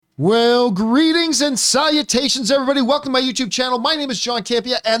Well, greetings and salutations, everybody. Welcome to my YouTube channel. My name is John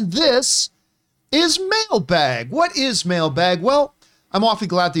Campea, and this is Mailbag. What is Mailbag? Well, I'm awfully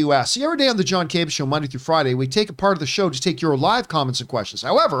glad that you asked. See, every day on the John Campea Show, Monday through Friday, we take a part of the show to take your live comments and questions.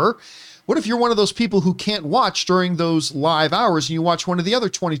 However, what if you're one of those people who can't watch during those live hours and you watch one of the other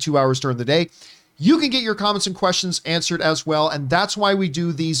 22 hours during the day? You can get your comments and questions answered as well, and that's why we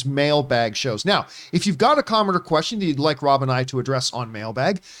do these Mailbag shows. Now, if you've got a comment or question that you'd like Rob and I to address on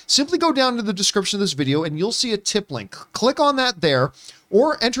Mailbag, simply go down to the description of this video and you'll see a tip link. Click on that there,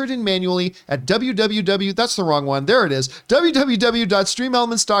 or enter it in manually at that's the wrong one, there it is,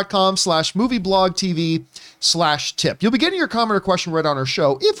 www.streamelements.com/movieblogtv/tip. You'll be getting your comment or question read on our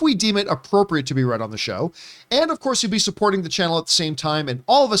show if we deem it appropriate to be read on the show. And of course, you'll be supporting the channel at the same time, and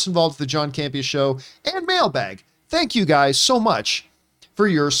all of us involved with the John Campea Show and Mailbag. Thank you guys so much for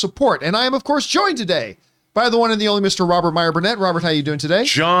your support. And I am, of course, joined today by the one and the only Mr. Robert Meyer Burnett. Robert, how you doing today?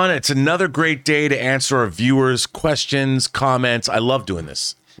 John, it's another great day to answer our viewers' questions, comments. I love doing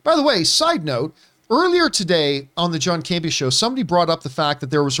this. By the way, side note, earlier today on the John Campea Show, somebody brought up the fact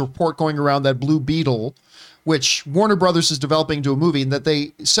that there was a report going around that Blue Beetle, which Warner Brothers is developing into a movie, and that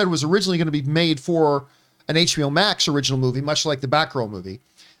they said was originally going to be made for an HBO Max original movie, much like the Batgirl movie.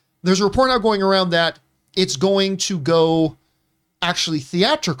 There's a report now going around that it's going to go actually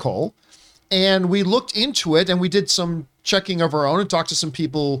theatrical. And we looked into it and we did some checking of our own and talked to some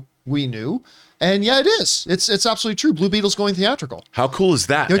people we knew. And yeah, it is. It's absolutely true. Blue Beetle's going theatrical. How cool is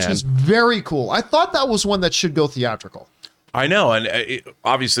that, Which man? is very cool. I thought that was one that should go theatrical. I know. And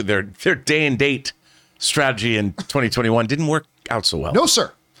obviously their day and date strategy in 2021 didn't work out so well. No,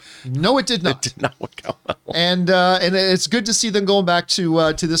 sir. No, it did not. It did not work out well. And it's good to see them going back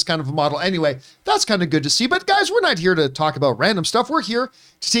to this kind of a model. Anyway, that's kind of good to see. But guys, we're not here to talk about random stuff. We're here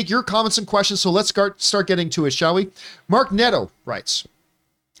to take your comments and questions. So let's start getting to it, shall we? Mark Netto writes,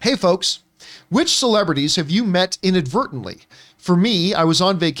 "Hey folks, which celebrities have you met inadvertently? For me, I was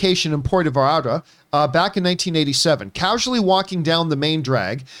on vacation in Puerto Vallarta back in 1987, casually walking down the main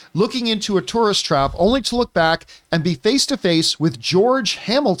drag, looking into a tourist trap, only to look back and be face to face with George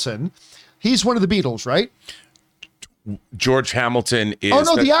Hamilton." He's one of the Beatles, right? George Hamilton is... Oh,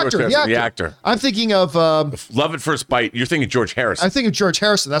 no, the actor. The actor. I'm thinking of... Love at First Bite. You're thinking George Harrison. I think of George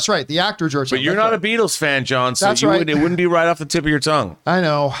Harrison. That's right. The actor George But Harrison. you're not a Beatles fan, John, so That's right. it wouldn't be right off the tip of your tongue. I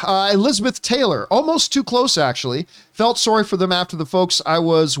know. Elizabeth Taylor. Almost too close, actually. Felt sorry for them after the folks I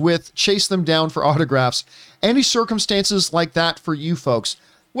was with chased them down for autographs. Any circumstances like that for you folks?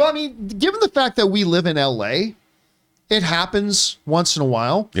 Well, I mean, given the fact that we live in LA, it happens once in a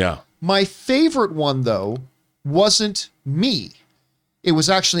while. Yeah. My favorite one, though, wasn't me. It was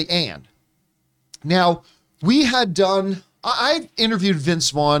actually Anne. Now, we had done... I interviewed Vince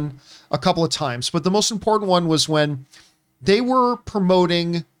Vaughn a couple of times, but the most important one was when they were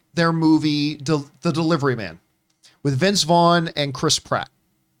promoting their movie, The Delivery Man, with Vince Vaughn and Chris Pratt.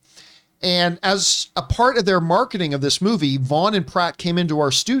 And as a part of their marketing of this movie, Vaughn and Pratt came into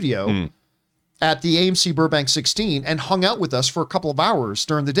our studio at the AMC Burbank 16 and hung out with us for a couple of hours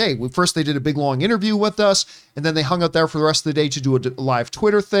during the day. First, they did a big, long interview with us, and then they hung out there for the rest of the day to do a live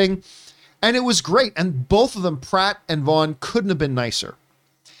Twitter thing. And it was great. And both of them, Pratt and Vaughn, couldn't have been nicer.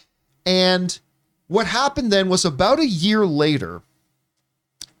 And what happened then was about a year later,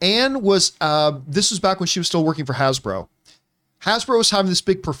 Anne was, this was back when she was still working for Hasbro. Hasbro was having this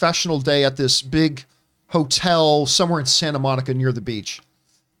big professional day at this big hotel somewhere in Santa Monica near the beach.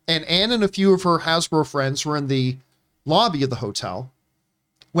 And Anne and a few of her Hasbro friends were in the lobby of the hotel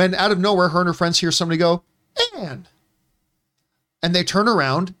when out of nowhere, her and her friends hear somebody go, "Anne." And they turn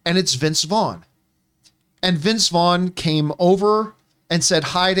around and it's Vince Vaughn. And Vince Vaughn came over and said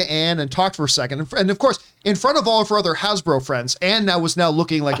hi to Anne and talked for a second. And of course, in front of all of her other Hasbro friends, Anne was now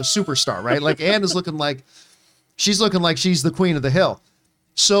looking like a superstar, right? Like Anne is looking like she's the queen of the hill.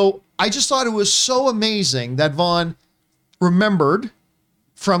 So I just thought it was so amazing that Vaughn remembered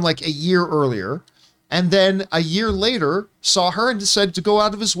from like a year earlier, and then a year later saw her and decided to go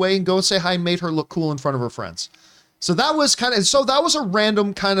out of his way and go and say hi and made her look cool in front of her friends. So that was that was a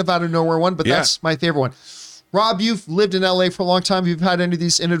random kind of out of nowhere one, but that's my favorite one. Rob, you've lived in LA for a long time. You've had any of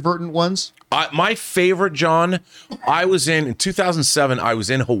these inadvertent ones? My favorite, John, in 2007, I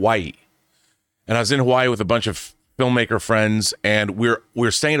was in Hawaii. And I was in Hawaii with a bunch of filmmaker friends, and we're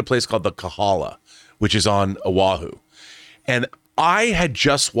staying at a place called the Kahala, which is on Oahu. And I had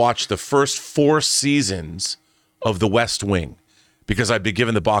just watched the first 4 seasons of The West Wing because I'd been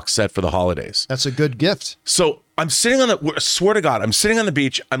given the box set for the holidays. That's a good gift. So I'm sitting swear to God, I'm sitting on the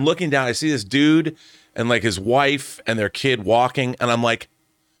beach. I'm looking down. I see this dude and like his wife and their kid walking. And I'm like,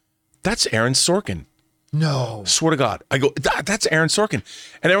 that's Aaron Sorkin. No. Swear to God. I go, that's Aaron Sorkin.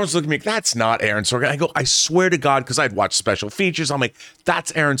 And everyone's looking at me like, that's not Aaron Sorkin. I go, I swear to God, because I'd watched special features. I'm like,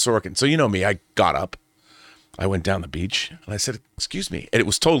 that's Aaron Sorkin. So you know me, I got up. I went down the beach and I said, excuse me. And it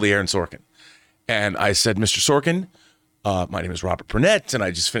was totally Aaron Sorkin. And I said, Mr. Sorkin, my name is Robert Burnett, and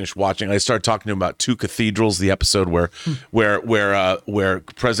I just finished watching. I started talking to him about Two Cathedrals, the episode where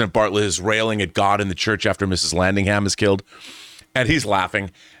President Bartlett is railing at God in the church after Mrs. Landingham is killed. And he's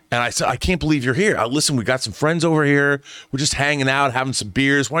laughing. And I said, I can't believe you're here. Listen, we got some friends over here. We're just hanging out, having some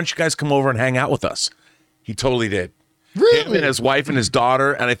beers. Why don't you guys come over and hang out with us? He totally did. Really? Him and his wife and his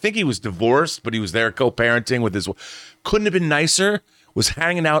daughter. And I think he was divorced, but he was there co-parenting with his wife. Couldn't have been nicer. Was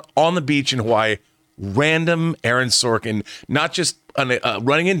hanging out on the beach in Hawaii. Random Aaron Sorkin, not just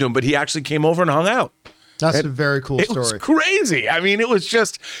running into him, but he actually came over and hung out. That's a very cool story. It was crazy. I mean, it was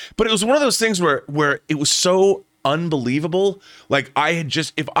just, but it was one of those things where it was so unbelievable. Like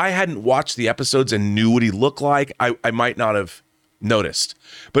if I hadn't watched the episodes and knew what he looked like, I might not have noticed.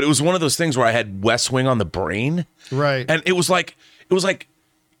 But it was one of those things where I had West Wing on the brain. Right. And it was one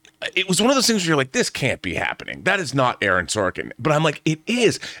of those things where you're like, this can't be happening. That is not Aaron Sorkin. But I'm like, it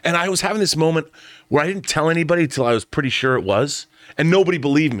is. And I was having this moment where I didn't tell anybody until I was pretty sure it was. And nobody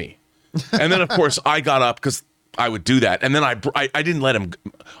believed me. And then, of course, I got up because I would do that. And then I didn't let him.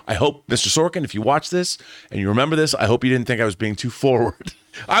 I hope, Mr. Sorkin, if you watch this and you remember this, I hope you didn't think I was being too forward.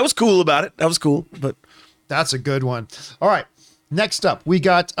 I was cool about it. That was cool. But that's a good one. All right. Next up, we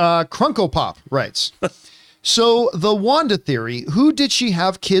got Crunko Pop writes. So the Wanda theory, who did she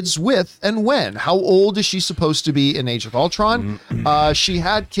have kids with and when? How old is she supposed to be in Age of Ultron? She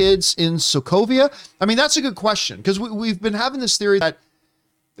had kids in Sokovia. I mean, that's a good question because we've been having this theory that,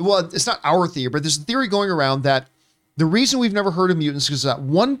 well, it's not our theory, but there's a theory going around that the reason we've never heard of mutants is at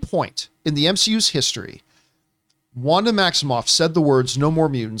one point in the MCU's history, Wanda Maximoff said the words, "No more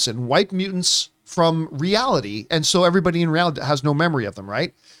mutants," and wiped mutants from reality. And so everybody in reality has no memory of them,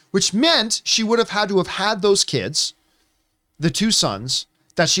 right? Which meant she would have had to have had those kids, the two sons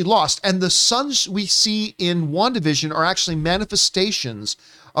that she lost. And the sons we see in WandaVision are actually manifestations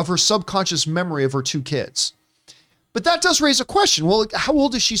of her subconscious memory of her two kids. But that does raise a question. Well, how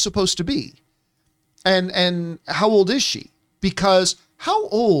old is she supposed to be? And how old is she? Because how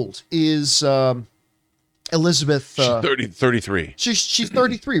old is Elizabeth? She's 33. She's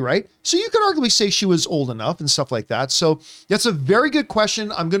 33, right? So you could arguably say she was old enough and stuff like that. So that's a very good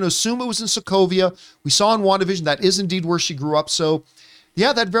question. I'm going to assume it was in Sokovia. We saw in WandaVision that is indeed where she grew up. So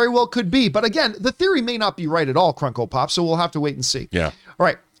yeah, that very well could be. But again, the theory may not be right at all, Crunko Pop. So we'll have to wait and see. Yeah. All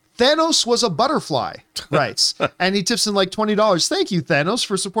right. Thanos was a butterfly, writes, and he tips in like $20. Thank you, Thanos,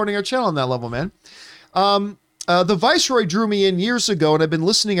 for supporting our channel on that level, man. The Viceroy drew me in years ago, and I've been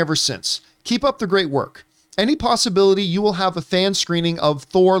listening ever since. Keep up the great work. Any possibility you will have a fan screening of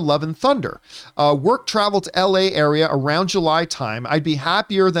Thor: Love and Thunder? Work travel to LA area around July time. I'd be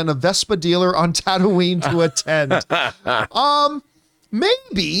happier than a Vespa dealer on Tatooine to attend.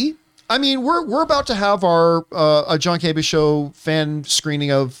 Maybe. I mean, we're about to have our a John Cable Show fan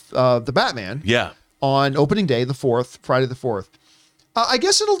screening of the Batman. Yeah. On opening day, the 4th, Friday the 4th. I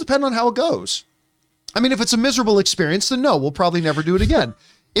guess it'll depend on how it goes. I mean, if it's a miserable experience, then no, we'll probably never do it again.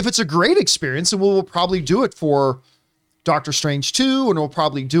 If it's a great experience, then we'll probably do it for Doctor Strange 2, and we'll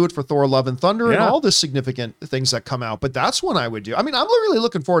probably do it for Thor: Love and Thunder, and all the significant things that come out. But that's one I would do. I mean, I'm really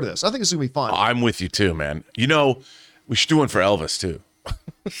looking forward to this. I think it's going to be fun. I'm with you too, man. You know, we should do one for Elvis too.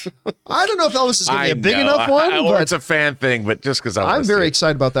 I don't know if Elvis is going to be a big enough one. Or it's a fan thing, but just because I'm very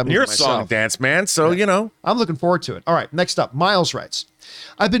excited about that movie You're a myself. song dance man, so you know. I'm looking forward to it. All right, next up, Miles writes,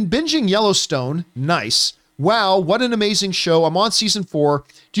 I've been binging Yellowstone. Nice. Wow, what an amazing show. I'm on season 4.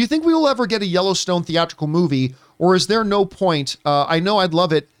 Do you think we will ever get a Yellowstone theatrical movie, or is there no point? I know I'd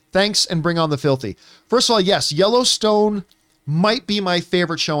love it. Thanks, and bring on the filthy. First of all, yes, Yellowstone might be my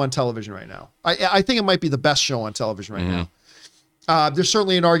favorite show on television right now. I think it might be the best show on television right now. There's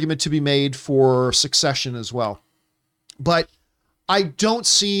certainly an argument to be made for Succession as well. But I don't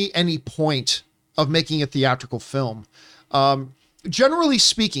see any point of making a theatrical film. Generally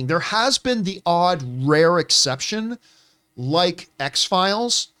speaking, there has been the odd, rare exception, like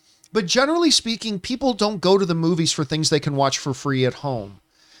X-Files. But generally speaking, people don't go to the movies for things they can watch for free at home.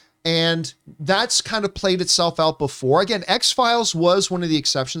 And that's kind of played itself out before. Again, X-Files was one of the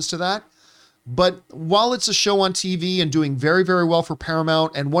exceptions to that. But while it's a show on TV and doing very, very well for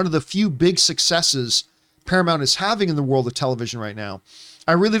Paramount, and one of the few big successes Paramount is having in the world of television right now,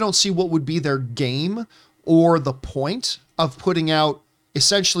 I really don't see what would be their game or the point of putting out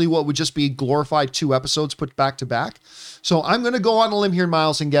essentially what would just be glorified 2 episodes put back to back. So I'm going to go on a limb here,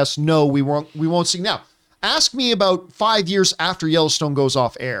 Miles, and guess no, we won't see. Now, ask me about 5 years after Yellowstone goes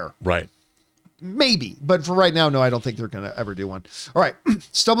off air. Right. maybe. But for right now, no, I don't think they're going to ever do one. All right.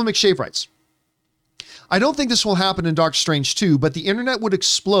 Stubble McShave writes, I don't think this will happen in Doctor Strange 2, but the internet would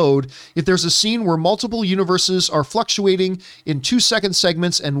explode if there's a scene where multiple universes are fluctuating in 2-second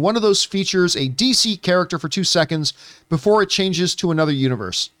segments and one of those features a DC character for 2 seconds before it changes to another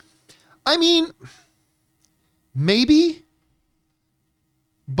universe. I mean, maybe,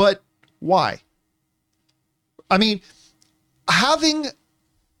 but why? I mean, having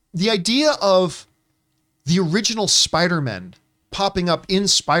the idea of the original Spider-Man popping up in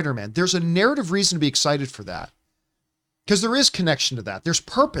Spider-Man, there's a narrative reason to be excited for that. Because there is connection to that. There's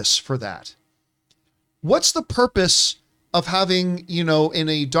purpose for that. What's the purpose of having, in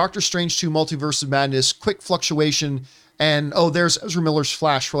a Doctor Strange 2 Multiverse of Madness, quick fluctuation and, there's Ezra Miller's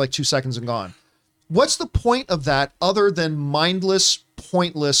Flash for like 2 seconds and gone? What's the point of that other than mindless,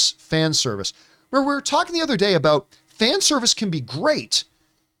 pointless fan service? Where we were talking the other day about fan service can be great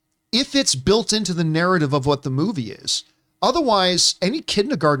if it's built into the narrative of what the movie is. Otherwise, any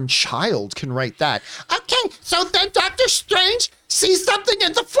kindergarten child can write that. Okay, so then Doctor Strange sees something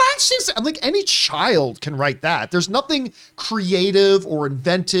in the Flash. I'm like, any child can write that. There's nothing creative or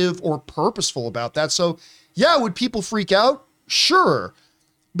inventive or purposeful about that. So, yeah, would people freak out? Sure.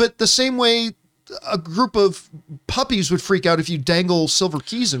 But the same way a group of puppies would freak out if you dangle silver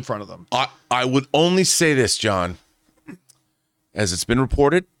keys in front of them. I would only say this, John. As it's been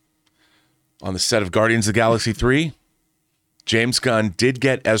reported, on the set of Guardians of the Galaxy 3, James Gunn did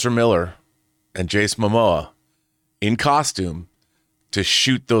get Ezra Miller and Jason Momoa in costume to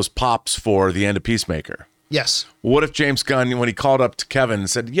shoot those pops for the end of Peacemaker. Yes. What if James Gunn, when he called up to Kevin and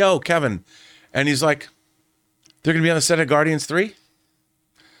said, yo, Kevin, and he's like, they're going to be on the set of Guardians 3?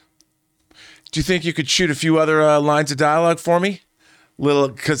 Do you think you could shoot a few other lines of dialogue for me?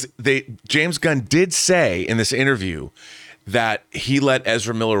 Because James Gunn did say in this interview that he let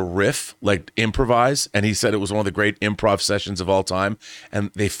Ezra Miller riff, like improvise, and he said it was one of the great improv sessions of all time.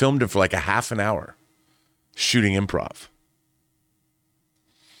 And they filmed him for like a half an hour shooting improv.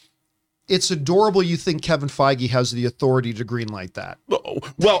 It's adorable you think Kevin Feige has the authority to greenlight that.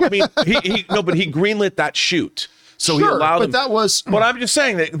 Well, I mean, but he greenlit that shoot. So sure, he allowed but him. That was. But I'm just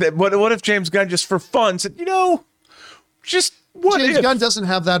saying that what if James Gunn just for fun said, just what James if? Gunn doesn't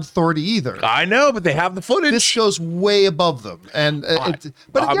have that authority either. I know, but they have the footage. This goes way above them. And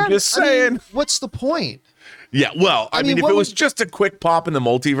but again, I'm just saying. What's the point? Yeah, well, I mean if it was would, just a quick pop in the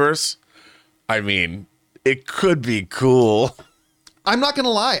multiverse, I mean, it could be cool. I'm not going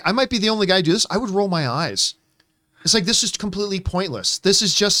to lie. I might be the only guy to do this. I would roll my eyes. It's like, this is completely pointless. This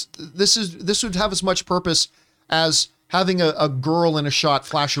would have as much purpose as having a girl in a shot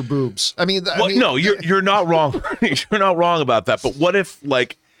flash her boobs. No, you're not wrong. You're not wrong about that. But what if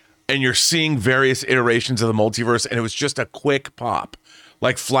and you're seeing various iterations of the multiverse and it was just a quick pop?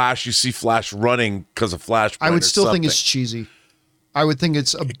 Like Flash, you see Flash running because of Flashpoint. I would still think it's cheesy. I would think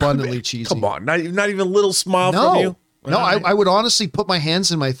it's abundantly cheesy. Come on, not even a little smile from you? No, I would honestly put my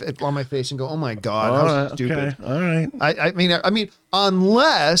hands on my face and go, "Oh my God, how stupid!" Okay. All right. I mean,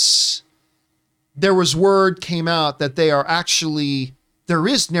 unless there was word came out that there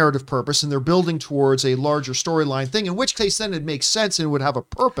is narrative purpose and they're building towards a larger storyline thing. In which case, then it makes sense and it would have a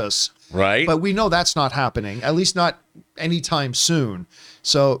purpose, right? But we know that's not happening, at least not anytime soon.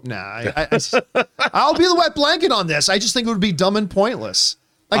 So, I'll be the wet blanket on this. I just think it would be dumb and pointless.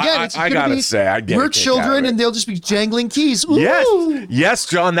 Again, I gotta say, I get we're children and they'll just be jangling keys. Ooh. Yes,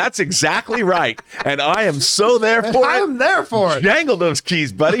 John, that's exactly right. And I am so there for it. I am there for it. Jangle those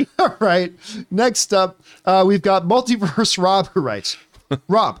keys, buddy. All right. Next up, we've got Multiverse Rob who writes,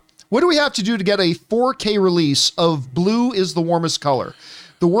 Rob, what do we have to do to get a 4K release of Blue is the Warmest Color?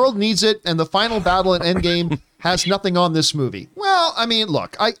 The world needs it, and the final battle in Endgame has nothing on this movie. Well, I mean,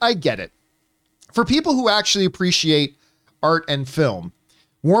 look, I get it. For people who actually appreciate art and film,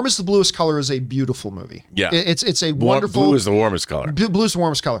 Warm is the Bluest Color is a beautiful movie. Yeah. It's a wonderful... Blue is the warmest color. Blue is the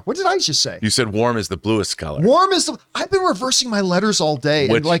warmest color. What did I just say? You said warm is the bluest color. Warm is the... I've been reversing my letters all day.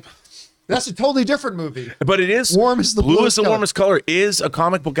 Which, and that's a totally different movie. But it is... Warm is the Blue Bluest is the Color. Warmest Color is a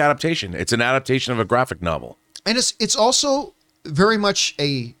comic book adaptation. It's an adaptation of a graphic novel. And it's also very much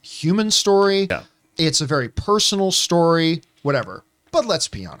a human story. Yeah. It's a very personal story, whatever. But let's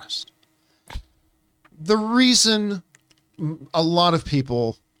be honest. The reason a lot of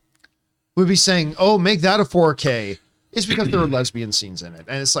people would be saying, oh, make that a 4K, is because there are lesbian scenes in it.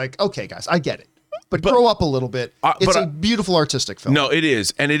 And it's like, okay, guys, I get it. But grow up a little bit. It's a beautiful artistic film. No, it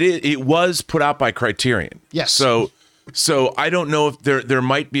is. And it was put out by Criterion. Yes. So I don't know if there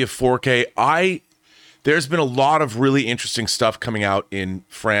might be a 4K. There's been a lot of really interesting stuff coming out in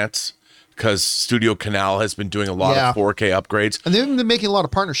France because Studio Canal has been doing a lot Yeah. of 4K upgrades. And they've been making a lot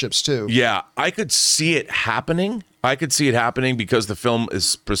of partnerships too. Yeah, I could see it happening. I could see it happening because the film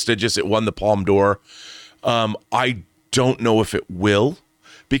is prestigious. It won the Palme d'Or. I don't know if it will,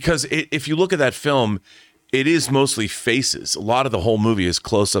 because if you look at that film, it is mostly faces. A lot of the whole movie is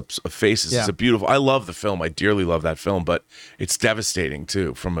close-ups of faces. Yeah. It's a beautiful. I love the film. I dearly love that film, but it's devastating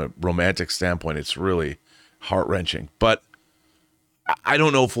too from a romantic standpoint. It's really heart-wrenching. But I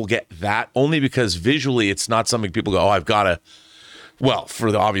don't know if we'll get that, only because visually it's not something people go, "Oh, I've got to." Well,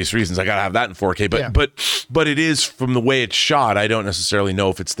 for the obvious reasons, I got to have that in 4K. But Yeah. but it is, from the way it's shot, I don't necessarily know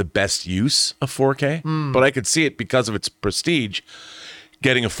if it's the best use of 4K. But I could see it because of its prestige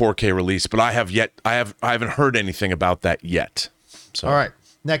getting a 4K release. But I haven't heard anything about that yet. So All right.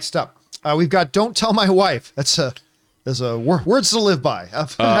 Next up, we've got "Don't Tell My Wife." That's a words to live by.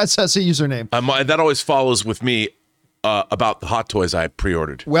 That's a username. that always follows with me about the Hot Toys I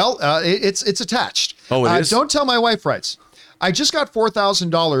pre-ordered. Well, it's attached. Oh, it is? "Don't Tell My Wife" writes, "I just got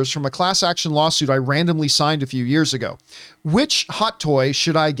 $4,000 from a class action lawsuit I randomly signed a few years ago. Which hot toy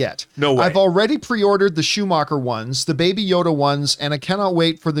should I get? No way. I've already pre-ordered the Schumacher ones, the Baby Yoda ones, and I cannot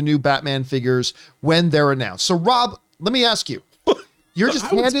wait for the new Batman figures when they're announced." So, Rob, let me ask you. You're just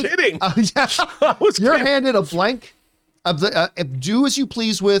I was handed. kidding. Yeah. I was You're kidding. handed a blank of the do as you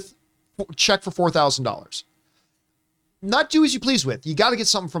please with check for $4,000. Not do as you please with. You got to get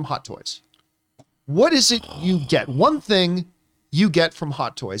something from Hot Toys. What is it you get? One thing you get from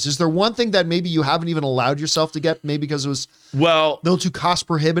Hot Toys. Is there one thing that maybe you haven't even allowed yourself to get, maybe because it was Well, a little too cost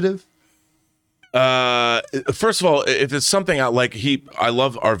prohibitive? first of all, if it's something out like I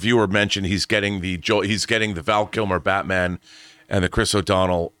love our viewer mentioned he's getting the Val Kilmer Batman and the Chris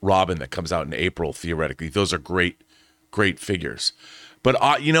O'Donnell Robin that comes out in April. Theoretically, those are great figures.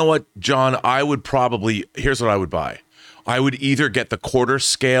 But you know what, John? Here's what I would buy. I would either get the quarter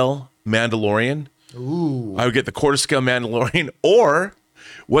scale Mandalorian. Ooh. I would get the quarter scale Mandalorian, or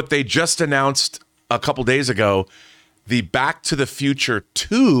what they just announced a couple days ago, the Back to the Future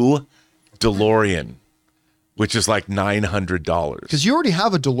 2 DeLorean, which is like $900. Because you already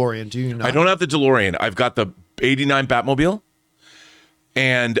have a DeLorean, do you not? I don't have the DeLorean. I've got the '89 Batmobile,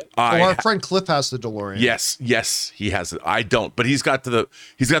 and Well, our friend Cliff has the DeLorean. yes, he has it. I don't, but he's got the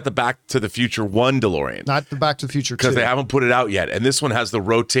Back to the Future 1 DeLorean. Not the Back to the Future 2. Because they haven't put it out yet, and this one has the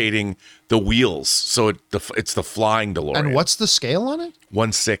rotating the wheels, so it's the flying DeLorean. And what's the scale on it?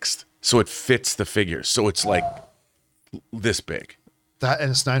 1/6, so it fits the figure. So it's like this big.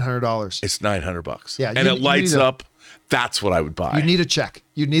 And it's $900. It's $900. Yeah, and you it lights need up. That's what I would buy. You need a check.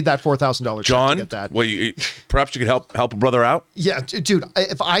 You need that $4,000 check John. to get that. Well, perhaps you could help a brother out. Yeah, dude.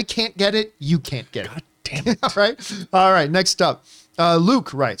 If I can't get it, you can't get it. Damn it. All right. Next up,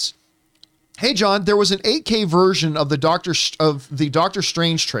 Luke writes, "Hey John, there was an 8K version of the Doctor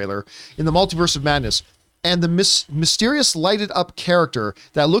Strange trailer in the Multiverse of Madness, and the mysterious lighted up character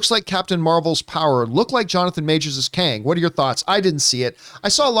that looks like Captain Marvel's power looked like Jonathan Majors as Kang. What are your thoughts?" I didn't see it. I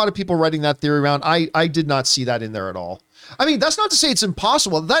saw a lot of people writing that theory around. I did not see that in there at all. I mean, that's not to say it's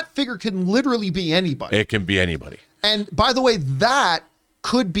impossible. That figure can literally be anybody. It can be anybody. And by the way, that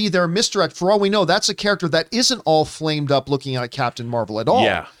could be their misdirect. For all we know, that's a character that isn't all flamed up looking like Captain Marvel at all.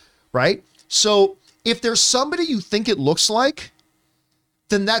 Yeah. Right? So if there's somebody you think it looks like,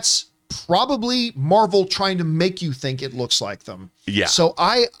 then that's probably Marvel trying to make you think it looks like them. Yeah. So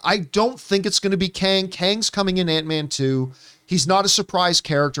I don't think it's going to be Kang. Kang's coming in Ant-Man 2. He's not a surprise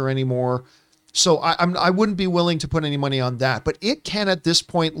character anymore. So I wouldn't be willing to put any money on that. But it can at this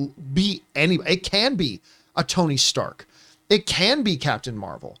point be anybody. It can be a Tony Stark. It can be Captain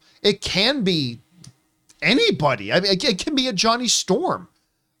Marvel. It can be anybody. I mean, it can be a Johnny Storm.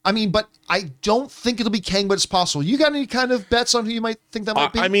 I mean, but I don't think it'll be Kang, but it's possible. You got any kind of bets on who you might think that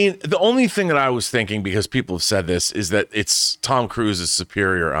might be? I mean, the only thing that I was thinking, because people have said this, is that it's Tom Cruise's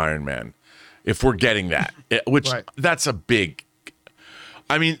superior Iron Man. If we're getting that, which Right. That's a big.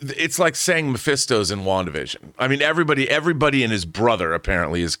 I mean, it's like saying Mephisto's in WandaVision. I mean, everybody and his brother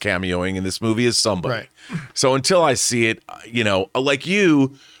apparently is cameoing in this movie as somebody. Right. So until I see it, like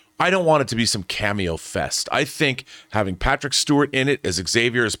you, I don't want it to be some cameo fest. I think having Patrick Stewart in it as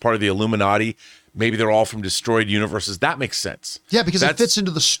Xavier as part of the Illuminati, maybe they're all from destroyed universes, that makes sense. yeah, because it fits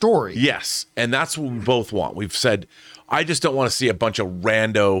into the story. Yes, and that's what we both want. We've said, I just don't want to see a bunch of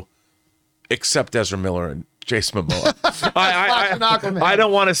rando, except Ezra Miller and Jason Momoa. I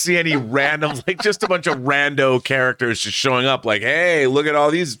don't want to see any random, like just a bunch of rando characters just showing up like, hey, look at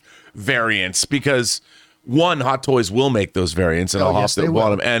all these variants, because one, Hot Toys will make those variants and I'll have to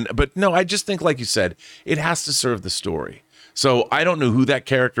want them. But no, I just think, like you said, it has to serve the story. So I don't know who that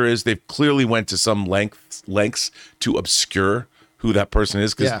character is. They've clearly went to some lengths to obscure who that person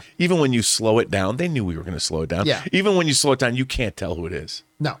is, because Yeah. even when you slow it down, they knew we were going to slow it down. Yeah. Even when you slow it down, you can't tell who it is.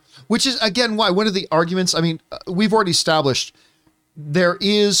 No, which is, again, why one of the arguments, I mean, we've already established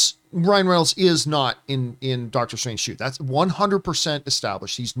Ryan Reynolds is not in Doctor Strange shoot. That's 100%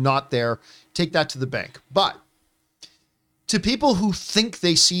 established. He's not there. Take that to the bank. But to people who think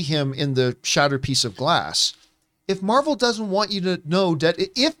they see him in the shattered piece of glass, if Marvel doesn't want you to know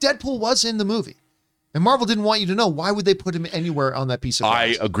if Deadpool was in the movie and Marvel didn't want you to know, why would they put him anywhere on that piece of glass?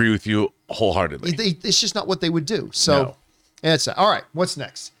 I agree with you wholeheartedly. It's just not what they would do. So No. that's all right. What's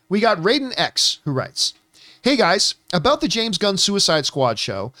next? We got Raiden X, who writes, "Hey guys, about the James Gunn Suicide Squad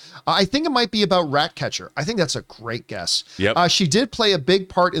show, I think it might be about Ratcatcher. I think that's a great guess. Yep. She did play a big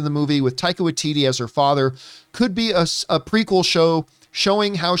part in the movie with Taika Waititi as her father. Could be a prequel show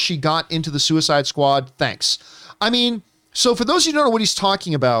showing how she got into the Suicide Squad. Thanks." I mean, so for those of you who don't know what he's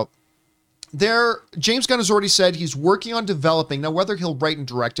talking about, James Gunn has already said he's working on developing. Now, whether he'll write and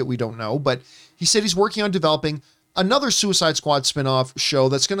direct it, we don't know, but he said he's working on developing another Suicide Squad spinoff show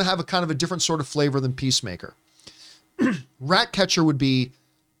that's going to have a kind of a different sort of flavor than Peacemaker. Ratcatcher would be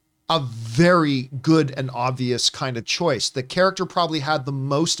a very good and obvious kind of choice. The character probably had the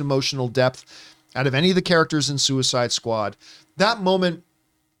most emotional depth out of any of the characters in Suicide Squad. That moment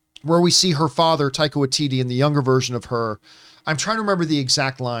where we see her father, Taika Waititi, in the younger version of her, I'm trying to remember the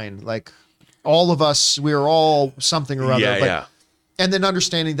exact line, like, all of us, we're all something or other. Yeah. And then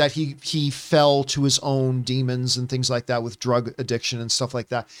understanding that he fell to his own demons and things like that with drug addiction and stuff like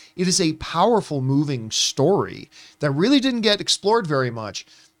that. It is a powerful, moving story that really didn't get explored very much.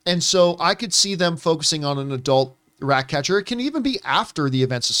 And so I could see them focusing on an adult Ratcatcher. It can even be after the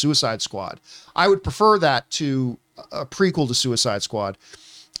events of Suicide Squad. I would prefer that to a prequel to Suicide Squad.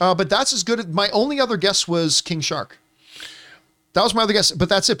 But that's as good. My only other guess was King Shark. That was my other guess, but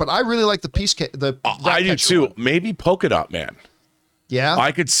that's it. But I really like the I do too. one. Maybe Polka Dot Man. Yeah,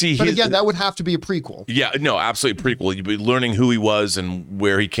 I could see. But again, that would have to be a prequel. Yeah, no, absolutely prequel. You'd be learning who he was and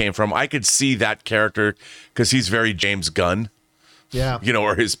where he came from. I could see that character because he's very James Gunn. Yeah,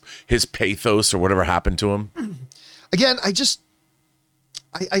 Or his pathos or whatever happened to him. Again, I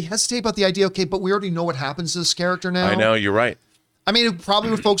hesitate about the idea. Okay, but we already know what happens to this character now. I know, you're right. I mean, it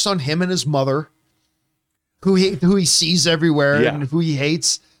probably would focus on him and his mother, who he sees everywhere and who he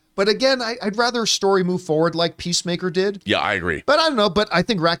hates. But again, I'd rather a story move forward like Peacemaker did. Yeah, I agree. But I don't know. But I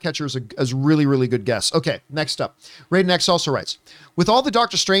think Ratcatcher is a really, really good guess. Okay, next up. Raiden X also writes, "With all the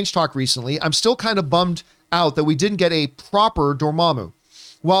Doctor Strange talk recently, I'm still kind of bummed out that we didn't get a proper Dormammu.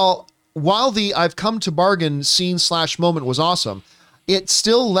 While the I've come to bargain scene/moment was awesome, it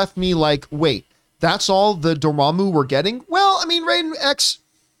still left me like, wait, that's all the Dormammu we're getting? Well, I mean, Raiden X,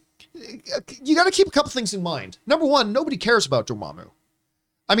 you got to keep a couple things in mind. Number one, nobody cares about Dormammu.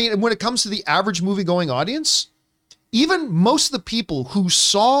 I mean, when it comes to the average movie-going audience, even most of the people who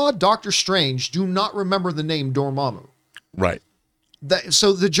saw Doctor Strange do not remember the name Dormammu. Right.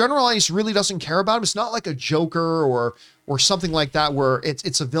 So the general audience really doesn't care about him. It's not like a Joker or something like that where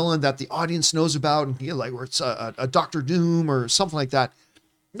it's a villain that the audience knows about, and like where it's a Doctor Doom or something like that.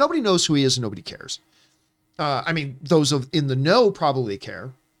 Nobody knows who he is and nobody cares. I mean, those in the know probably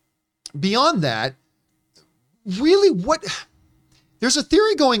care. Beyond that, really there's a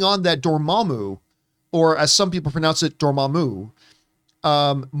theory going on that Dormammu, or as some people pronounce it, Dormammu,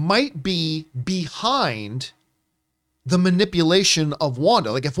 might be behind the manipulation of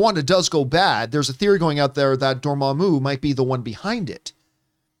Wanda. Like if Wanda does go bad, there's a theory going out there that Dormammu might be the one behind it,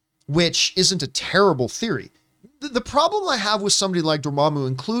 which isn't a terrible theory. The problem I have with somebody like Dormammu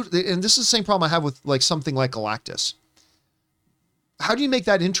and this is the same problem I have with like something like Galactus. How do you make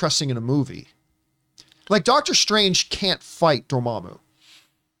that interesting in a movie? Like Doctor Strange can't fight Dormammu.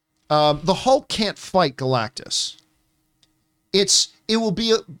 The Hulk can't fight Galactus. Each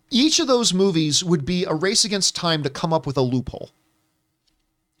of those movies would be a race against time to come up with a loophole.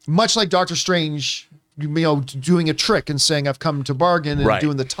 Much like Doctor Strange, doing a trick and saying, I've come to bargain, and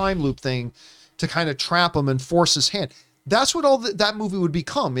doing the time loop thing to kind of trap him and force his hand. That's what that movie would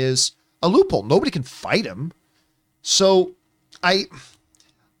become, is a loophole. Nobody can fight him. So I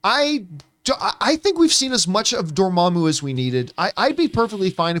think we've seen as much of Dormammu as we needed. I'd be perfectly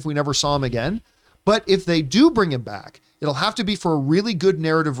fine if we never saw him again. But if they do bring him back, it'll have to be for a really good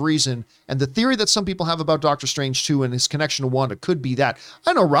narrative reason. And the theory that some people have about Doctor Strange 2 and his connection to Wanda could be that.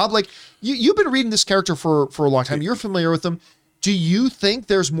 I know, Rob, like you've been reading this character for a long time. You're familiar with him. Do you think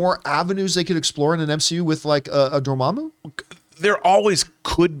there's more avenues they could explore in an MCU with like a Dormammu? There always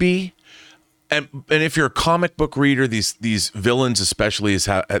could be. And if you're a comic book reader, these villains especially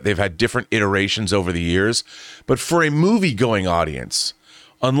they've had different iterations over the years. But for a movie-going audience,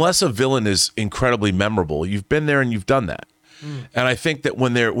 unless a villain is incredibly memorable, you've been there and you've done that. And I think that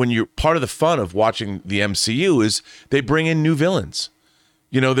when you're part of the fun of watching the MCU is they bring in new villains.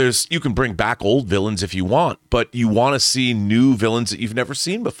 You know, you can bring back old villains if you want, but you want to see new villains that you've never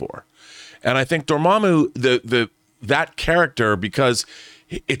seen before. And I think Dormammu, that character, because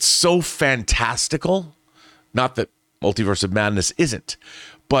it's so fantastical, not that Multiverse of Madness isn't,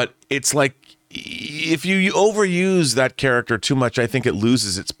 but it's like if you overuse that character too much, I think it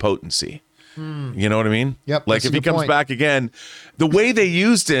loses its potency. You know what I mean? Yep. Like if he comes back again, the way they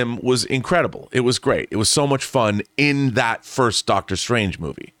used him was incredible. It was great. It was so much fun in that first Doctor Strange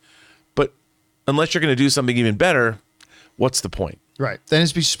movie. But unless you're going to do something even better, what's the point? Right. Then it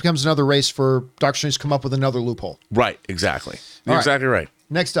just becomes another race for Doctor Strange to come up with another loophole. Right. Exactly. You're exactly right.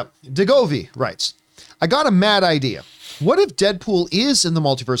 Next up, Dagovi writes, I got a mad idea. What if Deadpool is in the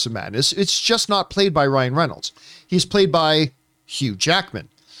Multiverse of Madness? It's just not played by Ryan Reynolds. He's played by Hugh Jackman.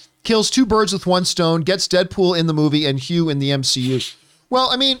 Kills two birds with one stone, gets Deadpool in the movie and Hugh in the MCU. Well,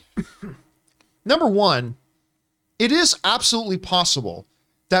 I mean, number one, it is absolutely possible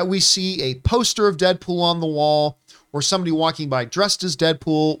that we see a poster of Deadpool on the wall or somebody walking by dressed as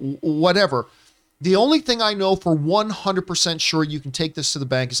Deadpool, whatever. The only thing I know for 100% sure you can take this to the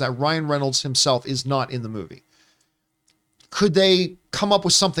bank is that Ryan Reynolds himself is not in the movie. Could they come up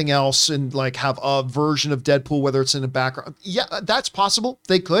with something else and like have a version of Deadpool, whether it's in the background? Yeah, that's possible.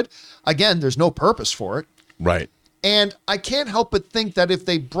 They could. Again, there's no purpose for it. Right. And I can't help but think that if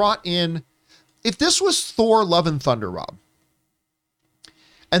they brought in, if this was Thor Love and Thunder, Rob,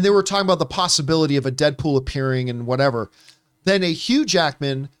 and they were talking about the possibility of a Deadpool appearing and whatever, then a Hugh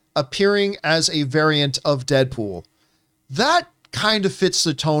Jackman appearing as a variant of Deadpool, that kind of fits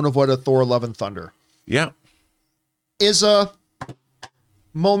the tone of what a Thor Love and Thunder is. A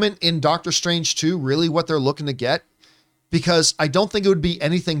moment in Doctor Strange 2 really what they're looking to get? Because I don't think it would be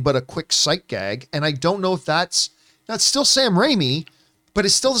anything but a quick sight gag, and I don't know if that's still Sam Raimi, but it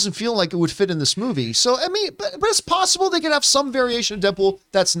still doesn't feel like it would fit in this movie. So, I mean, but it's possible they could have some variation of Deadpool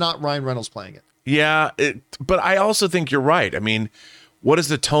that's not Ryan Reynolds playing it. Yeah, but I also think you're right. I mean, what is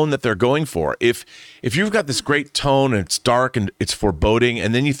the tone that they're going for? If you've got this great tone and it's dark and it's foreboding,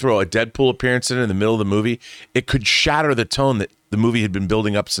 and then you throw a Deadpool appearance in the middle of the movie, it could shatter the tone that the movie had been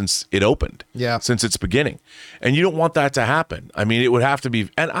building up since it opened. Yeah. Since its beginning. And you don't want that to happen. I mean, it would have to be.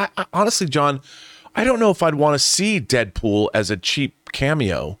 And I honestly, John, I don't know if I'd want to see Deadpool as a cheap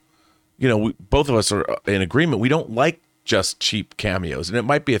cameo. You know, both of us are in agreement. We don't like just cheap cameos. And it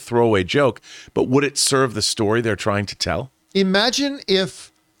might be a throwaway joke, but would it serve the story they're trying to tell? Imagine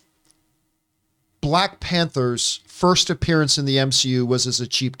if Black Panther's first appearance in the MCU was as a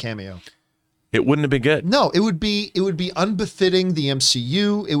cheap cameo. It wouldn't have been good. No, it would be unbefitting the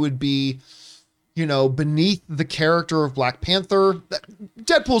MCU. It would be, you know, beneath the character of Black Panther.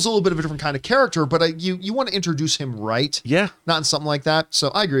 Deadpool's a little bit of a different kind of character, but you want to introduce him right. Yeah. Not in something like that. So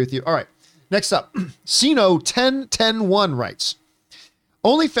I agree with you. All right. Next up, Sino 10101 writes,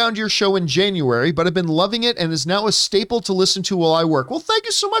 only found your show in January, but I've been loving it and is now a staple to listen to while I work. Well, thank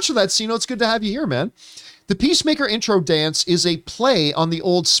you so much for that, Sino. It's good to have you here, man. The Peacemaker intro dance is a play on the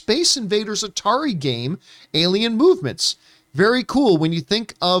old Space Invaders Atari game, Alien Movements. Very cool when you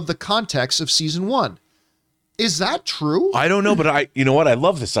think of the context of season 1. Is that true? I don't know, but you know what? I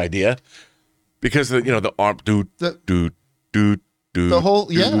love this idea because the arm, dude, the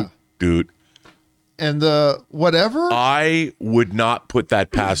whole, yeah. Dude. And the whatever? I would not put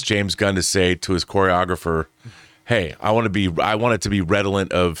that past James Gunn to say to his choreographer, hey, I want it to be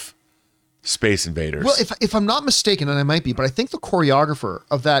redolent of Space Invaders. Well, if I'm not mistaken, and I might be, but I think the choreographer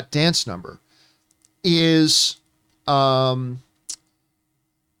of that dance number is, why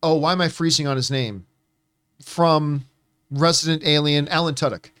am I freezing on his name? From Resident Alien, Alan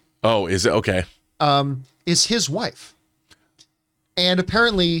Tudyk. Oh, is it? Okay. Is his wife. And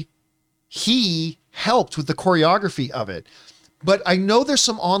apparently he helped with the choreography of it. But I know there's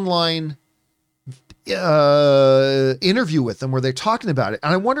some online interview with them where they're talking about it.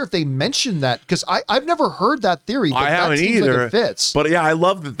 And I wonder if they mentioned that, because I've never heard that theory. But I haven't either. Like it fits. But yeah, I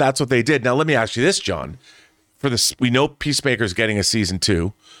love that that's what they did. Now, let me ask you this, John. For this, we know Peacemaker's getting a season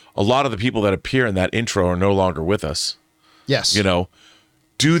 2. A lot of the people that appear in that intro are no longer with us. Yes. You know,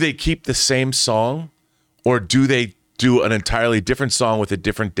 do they keep the same song, or do they do an entirely different song with a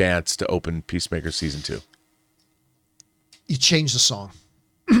different dance to open Peacemaker season 2? You change the song.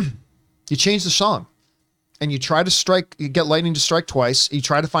 You change the song. And you try to you get lightning to strike twice. You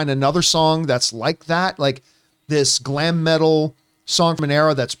try to find another song that's like that, like this glam metal song from an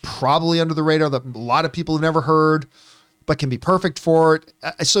era that's probably under the radar that a lot of people have never heard, but can be perfect for it.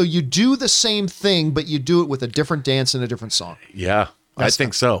 So you do the same thing, but you do it with a different dance and a different song. Yeah, I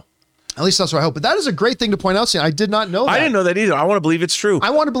think so. At least that's what I hope. But that is a great thing to point out, Sam. I did not know that. I didn't know that either. I want to believe it's true. I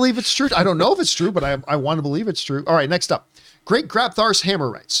want to believe it's true. I don't know if it's true, but I want to believe it's true. All right, next up. Great Grapthar's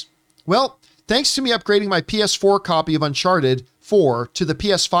Hammer writes, well, thanks to me upgrading my PS4 copy of Uncharted 4 to the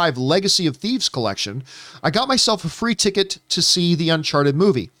PS5 Legacy of Thieves collection, I got myself a free ticket to see the Uncharted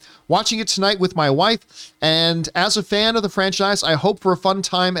movie. Watching it tonight with my wife, and as a fan of the franchise, I hope for a fun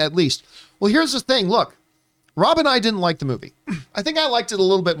time at least. Well, here's the thing. Look, Rob and I didn't like the movie. I think I liked it a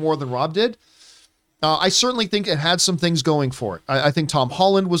little bit more than Rob did. I certainly think it had some things going for it. I think Tom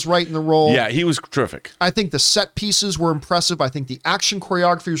Holland was right in the role. Yeah, he was terrific. I think the set pieces were impressive. I think the action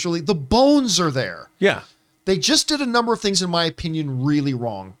choreography was really, the bones are there. Yeah. They just did a number of things, in my opinion, really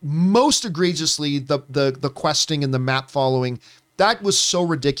wrong. Most egregiously, the questing and the map following. That was so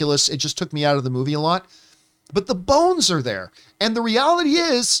ridiculous. It just took me out of the movie a lot. But the bones are there. And the reality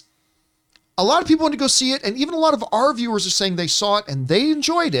is, a lot of people want to go see it, and even a lot of our viewers are saying they saw it and they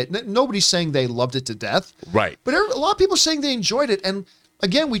enjoyed it. Nobody's saying they loved it to death. Right. But a lot of people are saying they enjoyed it. And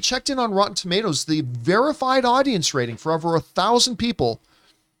again, we checked in on Rotten Tomatoes, the verified audience rating for over 1,000 people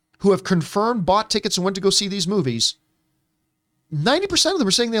who have confirmed, bought tickets, and went to go see these movies. 90% of them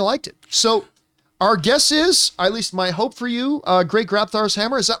are saying they liked it. So our guess is, at least my hope for you, Great Grapthar's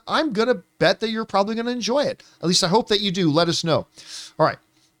Hammer, is that I'm going to bet that you're probably going to enjoy it. At least I hope that you do. Let us know. All right.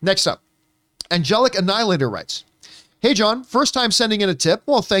 Next up. Angelic Annihilator writes, hey, John, first time sending in a tip.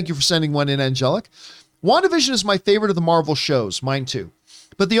 Well, thank you for sending one in, Angelic. WandaVision is my favorite of the Marvel shows, mine too.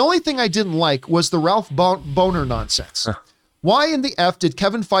 But the only thing I didn't like was the Ralph Boner nonsense. Why in the F did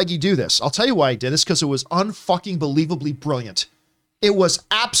Kevin Feige do this? I'll tell you why he did this, because it was unfucking believably brilliant. It was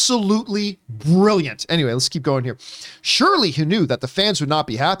absolutely brilliant. Anyway, let's keep going here. Surely he knew that the fans would not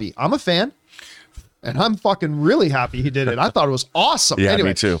be happy. I'm a fan, and I'm fucking really happy he did it. I thought it was awesome. Yeah,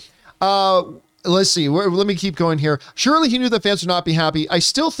 anyway, me too. Let's see. Let me keep going here. Surely he knew that fans would not be happy. I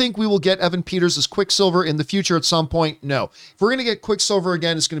still think we will get Evan Peters as Quicksilver in the future at some point. No. If we're going to get Quicksilver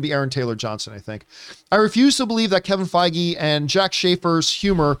again, it's going to be Aaron Taylor Johnson, I think. I refuse to believe that Kevin Feige and Jack Schaefer's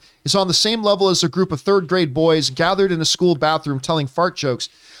humor is on the same level as a group of third grade boys gathered in a school bathroom telling fart jokes.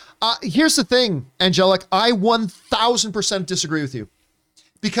 Here's the thing, Angelic. I 1000% disagree with you.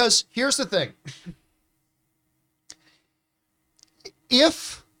 Because here's the thing.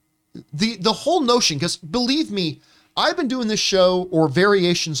 If the whole notion, because believe me, I've been doing this show or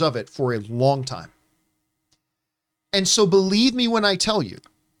variations of it for a long time. And so believe me when I tell you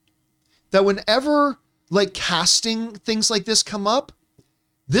that whenever like casting things like this come up,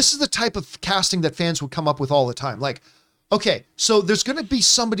 this is the type of casting that fans would come up with all the time. Like, okay, so there's going to be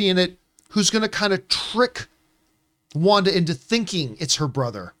somebody in it who's going to kind of trick Wanda into thinking it's her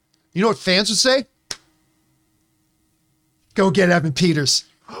brother. You know what fans would say? Go get Evan Peters.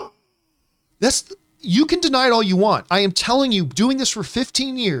 You can deny it all you want. I am telling you, doing this for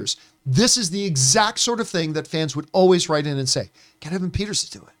 15 years, this is the exact sort of thing that fans would always write in and say, get Evan Peters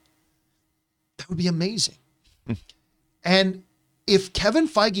to do it. That would be amazing. And if Kevin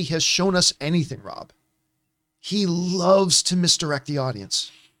Feige has shown us anything, Rob, he loves to misdirect the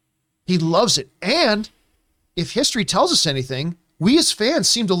audience. He loves it. And if history tells us anything, we as fans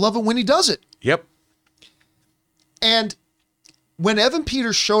seem to love it when he does it. Yep. And when Evan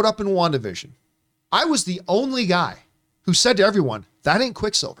Peters showed up in WandaVision, I was the only guy who said to everyone, that ain't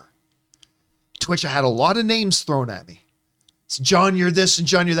Quicksilver. To which I had a lot of names thrown at me. It's John, you're this, and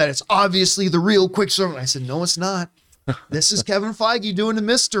John, you're that. It's obviously the real Quicksilver. And I said, no, it's not. This is Kevin Feige doing a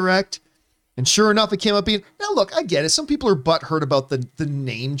misdirect. And sure enough, it came up being, now look, I get it. Some people are butthurt about the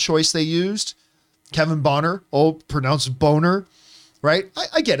name choice they used. Kevin Bonner, pronounced Boner, right?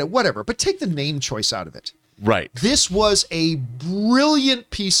 I get it, whatever. But take the name choice out of it. Right. This was a brilliant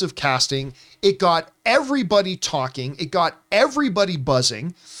piece of casting. It got everybody talking. It got everybody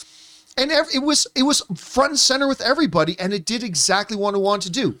buzzing. And it was front and center with everybody. And it did exactly what it wanted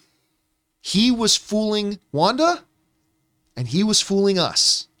to do. He was fooling Wanda and he was fooling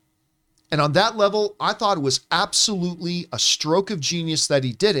us. And on that level, I thought it was absolutely a stroke of genius that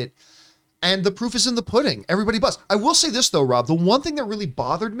he did it. And the proof is in the pudding. Everybody buzzed. I will say this though, Rob, the one thing that really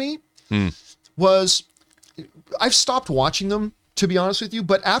bothered me was I've stopped watching them, to be honest with you,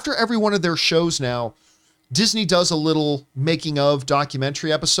 but after every one of their shows now, Disney does a little making of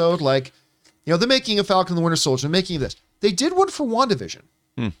documentary episode, like, you know, the making of Falcon and the Winter Soldier, the making of this. They did one for WandaVision.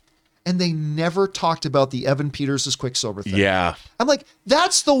 And they never talked about the Evan Peters as Quicksilver thing. Yeah. I'm like,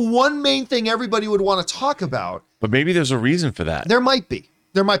 that's the one main thing everybody would want to talk about. But maybe there's a reason for that. There might be,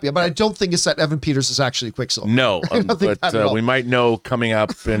 but I don't think it's that Evan Peters is actually Quicksilver. No, but we might know coming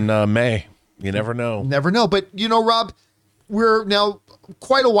up in May. You never know. Never know. But, you know, Rob, we're now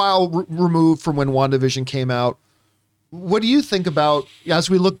quite a while removed from when WandaVision came out. what do you think about, as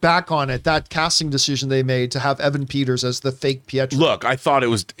we look back on it, that casting decision they made to have Evan Peters as the fake Pietro? Look, I thought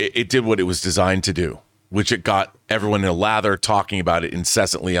it did what it was designed to do, which it got everyone in a lather talking about it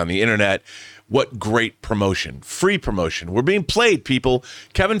incessantly on the internet. What great promotion, free promotion. We're being played, people.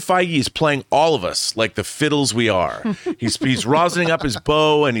 Kevin Feige is playing all of us like the fiddles we are. He's rosining up his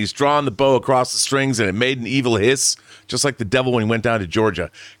bow, and he's drawing the bow across the strings, and it made an evil hiss, just like the devil when he went down to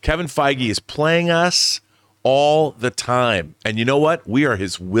Georgia. Kevin Feige is playing us all the time. And you know what? We are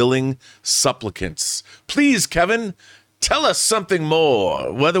his willing supplicants. Please, Kevin, tell us something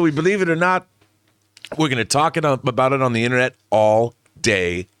more. Whether we believe it or not, we're going to talk about it on the internet all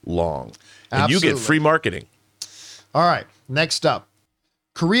day long. And Absolutely. you get free marketing. All right, next up.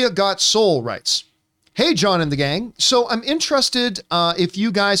 Korea Got Soul writes, hey, John and the gang. So I'm interested if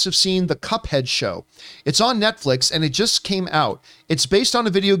you guys have seen the Cuphead show. It's on Netflix and it just came out. It's based on a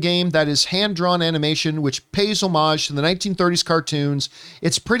video game that is hand-drawn animation, which pays homage to the 1930s cartoons.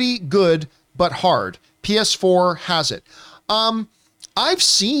 It's pretty good, but hard. PS4 has it. I've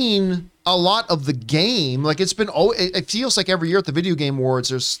seen a lot of the game. Like it feels like every year at the Video Game Awards,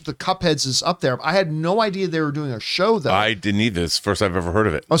 there's the Cupheads is up there. I had no idea they were doing a show though. I didn't either. It's the first I've ever heard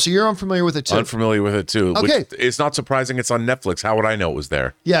of it. Oh, so you're unfamiliar with it too? Unfamiliar with it too. Okay. Which, it's not surprising it's on Netflix. How would I know it was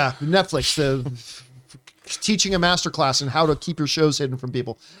there? Yeah, Netflix, teaching a masterclass in how to keep your shows hidden from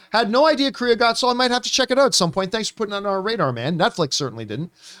people. Had no idea Korea Got Soul. I might have to check it out at some point. Thanks for putting it on our radar, man. Netflix certainly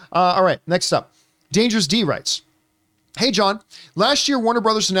didn't. All right, next up. Dangerous D writes, hey, John, last year Warner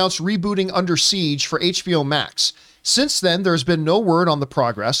Brothers announced rebooting Under Siege for HBO Max. Since then, there's been no word on the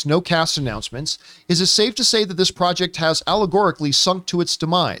progress, no cast announcements. Is it safe to say that this project has allegorically sunk to its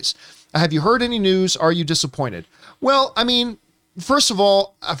demise? Have you heard any news? Are you disappointed? Well, I mean, first of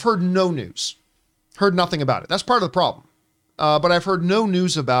all, I've heard no news. Heard nothing about it. That's part of the problem. But I've heard no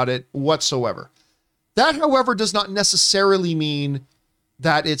news about it whatsoever. That, however, does not necessarily mean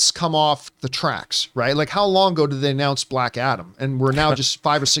that it's come off the tracks, right? Like, how long ago did they announce Black Adam? And we're now just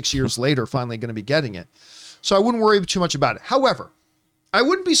 5 or 6 years later finally going to be getting it. So I wouldn't worry too much about it. However, I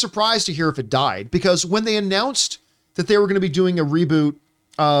wouldn't be surprised to hear if it died, because when they announced that they were going to be doing a reboot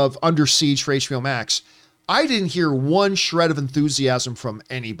of Under Siege for HBO Max, I didn't hear one shred of enthusiasm from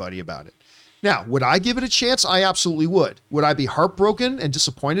anybody about it. Now, would I give it a chance? I absolutely would. Would I be heartbroken and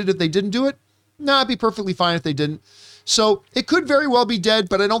disappointed if they didn't do it? No, I'd be perfectly fine if they didn't. So it could very well be dead,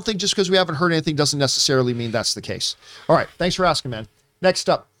 but I don't think just because we haven't heard anything doesn't necessarily mean that's the case. All right. Thanks for asking, man. Next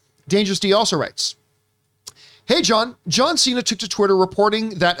up, Dangerous D also writes, hey, John. John Cena took to Twitter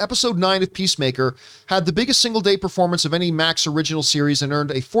reporting that episode 9 of Peacemaker had the biggest single day performance of any Max original series and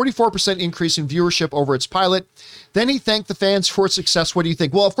earned a 44% increase in viewership over its pilot. Then he thanked the fans for its success. What do you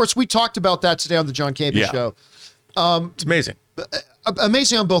think? Well, of course, we talked about that today on the John Campea show. It's amazing.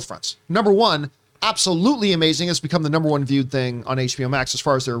 Amazing on both fronts. Number one, absolutely amazing. It's become the number one viewed thing on HBO Max as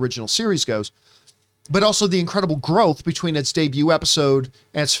far as their original series goes. But also the incredible growth between its debut episode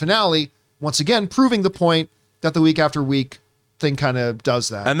and its finale, once again, proving the point that the week after week thing kind of does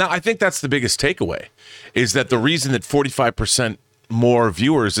that. And I think that's the biggest takeaway, is that the reason that 45% more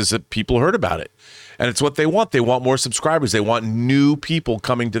viewers is that people heard about it. And it's what they want. They want more subscribers. They want new people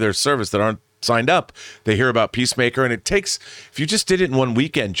coming to their service that aren't signed up. They hear about Peacemaker, and it takes, if you just did it in one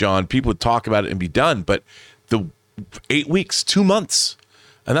weekend, John, people would talk about it and be done. But the 8 weeks, 2 months,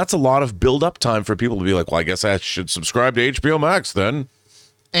 and that's a lot of build-up time for people to be like, well, I guess I should subscribe to HBO Max then.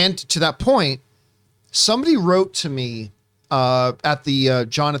 And to that point, somebody wrote to me at the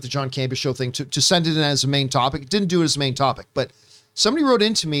John Campea show thing to send it in as a main topic. It didn't do it as a main topic, but somebody wrote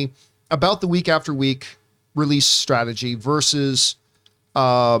into me about the week after week release strategy versus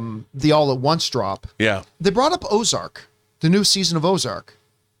the all at once drop. Yeah. They brought up Ozark, the new season of Ozark.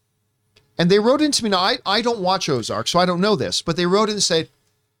 And they wrote into me, now I don't watch Ozark, so I don't know this, but they wrote in and said,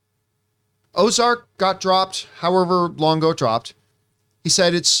 Ozark got dropped, however long ago it dropped. He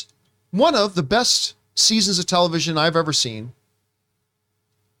said, it's one of the best seasons of television I've ever seen.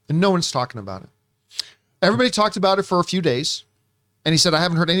 And no one's talking about it. Everybody talked about it for a few days. And he said, I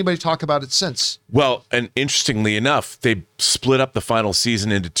haven't heard anybody talk about it since. Well, and interestingly enough, they split up the final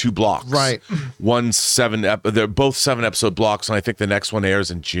season into 2 blocks. Right. They're both 7-episode blocks, and I think the next one airs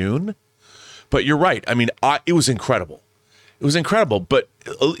in June. But you're right. I mean, it was incredible. It was incredible. But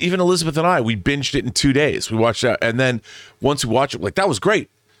even Elizabeth and I, we binged it in 2 days. We watched that. And then once we watched it, like, that was great.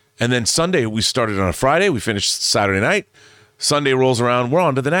 And then Sunday, we started on a Friday. We finished Saturday night. Sunday rolls around. We're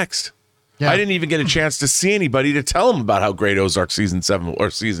on to the next. Yeah. I didn't even get a chance to see anybody to tell them about how great Ozark season 7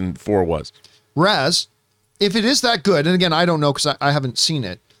 or season 4 was. Raz, if it is that good, and again, I don't know because I haven't seen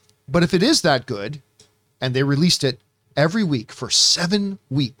it, but if it is that good, and they released it every week for 7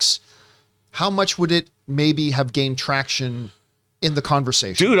 weeks, how much would it maybe have gained traction in the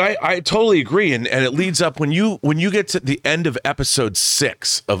conversation. Dude, I totally agree. And it leads up when you get to the end of episode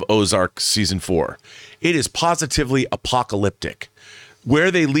 6 of Ozark season 4, it is positively apocalyptic.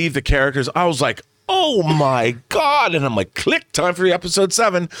 Where they leave the characters, I was like, oh my God. And I'm like, click, time for episode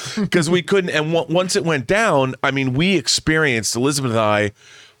 7. Because we couldn't. And once it went down, I mean, we experienced, Elizabeth and I,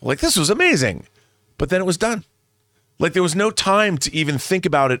 like, this was amazing. But then it was done. Like, there was no time to even think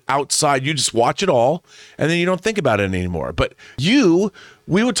about it outside. You just watch it all, and then you don't think about it anymore. But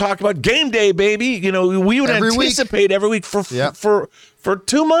we would talk about game day, baby. You know, we would anticipate every week for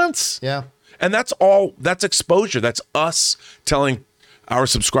 2 months. Yeah. And that's exposure. That's us telling our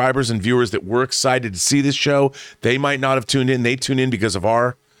subscribers and viewers that we're excited to see this show. They might not have tuned in. They tune in because of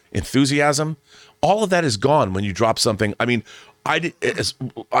our enthusiasm. All of that is gone when you drop something. I mean, I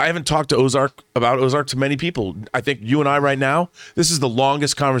haven't talked to about Ozark to many people. I think you and I right now, this is the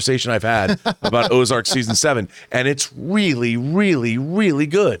longest conversation I've had about Ozark season 7, and it's really, really, really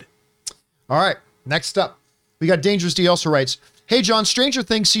good. All right, next up, we got Dangerous D also writes, "Hey John, Stranger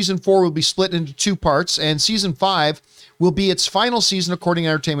Things season 4 will be split into 2 parts, and season 5 will be its final season according to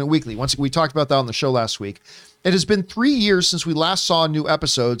Entertainment Weekly." Once we talked about that on the show last week. "It has been 3 years since we last saw new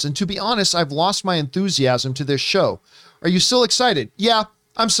episodes, and to be honest, I've lost my enthusiasm to this show. Are you still excited?" Yeah,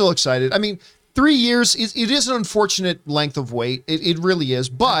 I'm still excited. I mean, 3 years, it is an unfortunate length of wait. It really is.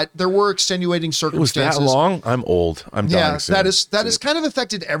 But there were extenuating circumstances. It was that long? I'm old. I'm dying soon. That has kind of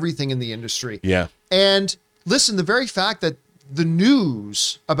affected everything in the industry. Yeah. And listen, the very fact that the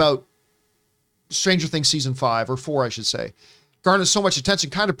news about Stranger Things season 5, or 4, I should say, garners so much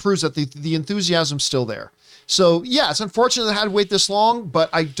attention kind of proves that the enthusiasm's still there. So, yeah, it's unfortunate that I had to wait this long, but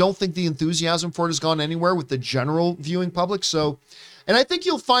I don't think the enthusiasm for it has gone anywhere with the general viewing public. So, and I think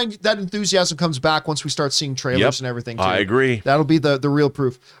you'll find that enthusiasm comes back once we start seeing trailers and everything, too. I agree. That'll be the real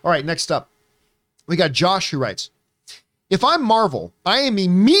proof. All right, next up, we got Josh who writes, "If I'm Marvel, I am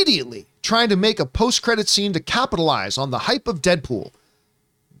immediately trying to make a post-credit scene to capitalize on the hype of Deadpool."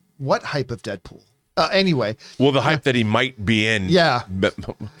 What hype of Deadpool? Anyway. Well, the hype that he might be in. Yeah.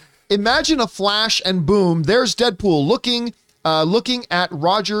 Imagine a flash and boom, there's Deadpool looking at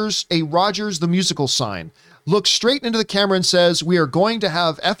Rogers the musical sign. Looks straight into the camera and says, "We are going to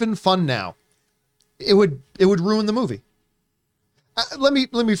have effing fun now." It would ruin the movie. Let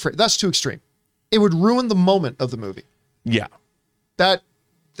me phrase. That's too extreme. It would ruin the moment of the movie. Yeah.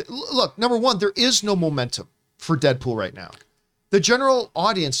 Look, number one, there is no momentum for Deadpool right now. The general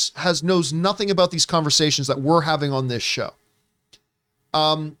audience knows nothing about these conversations that we're having on this show.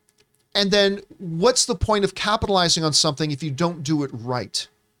 And then what's the point of capitalizing on something if you don't do it right?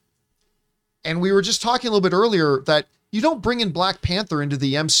 And we were just talking a little bit earlier that you don't bring in Black Panther into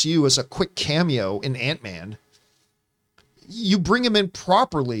the MCU as a quick cameo in Ant-Man. You bring him in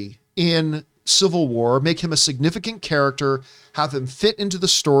properly in Civil War, make him a significant character, have him fit into the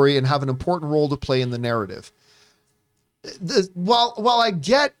story, and have an important role to play in the narrative. While I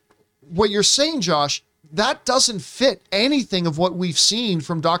get what you're saying, Josh, that doesn't fit anything of what we've seen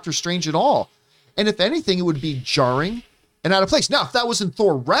from Doctor Strange at all. And if anything, it would be jarring and out of place. Now, if that was in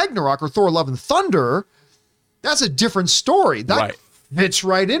Thor Ragnarok or Thor Love and Thunder, that's a different story. That fits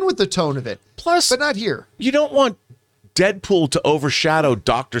right in with the tone of it. Plus, but not here. You don't want Deadpool to overshadow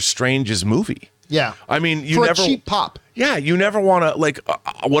Doctor Strange's movie. Yeah. I mean, for a cheap pop. Yeah, you never want to, like,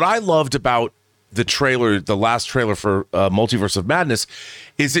 what I loved about the last trailer for Multiverse of Madness,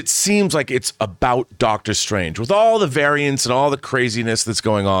 is it seems like it's about Doctor Strange. With all the variants and all the craziness that's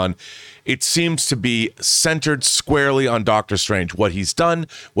going on, it seems to be centered squarely on Doctor Strange. What he's done,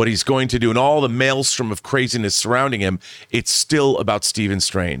 what he's going to do, and all the maelstrom of craziness surrounding him, it's still about Stephen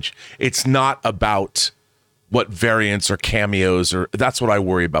Strange. It's not about what variants or cameos, or that's what I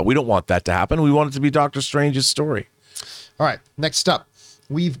worry about. We don't want that to happen. We want it to be Doctor Strange's story. All right, next up.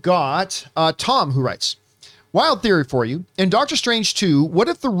 We've got Tom who writes, "Wild theory for you. In Doctor Strange 2, what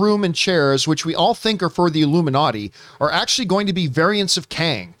if the room and chairs, which we all think are for the Illuminati, are actually going to be variants of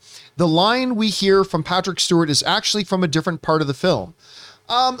Kang? The line we hear from Patrick Stewart is actually from a different part of the film."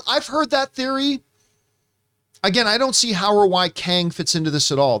 I've heard that theory. Again, I don't see how or why Kang fits into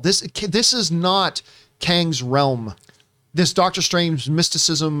this at all. This is not Kang's realm. This Doctor Strange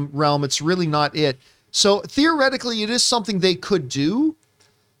mysticism realm, it's really not it. So theoretically, it is something they could do.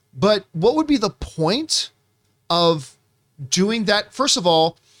 But what would be the point of doing that? First of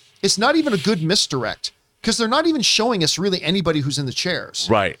all, it's not even a good misdirect because they're not even showing us really anybody who's in the chairs.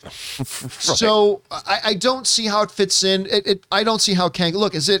 Right. So I don't see how it fits in. I don't see how Kang...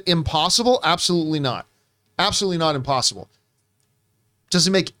 Look, is it impossible? Absolutely not. Absolutely not impossible. Does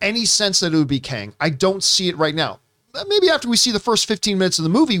it make any sense that it would be Kang? I don't see it right now. maybe after we see the first 15 minutes of the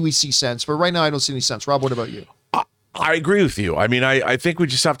movie, we see sense. But right now, I don't see any sense. Rob, what about you? I agree with you. I mean, I think we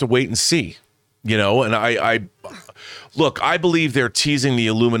just have to wait and see, and I look, I believe they're teasing the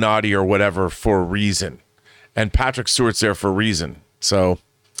Illuminati or whatever for a reason. And Patrick Stewart's there for a reason. So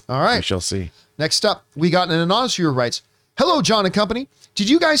all right, we shall see. Next up, we got an anonymous viewer writes, "Hello, John and company. Did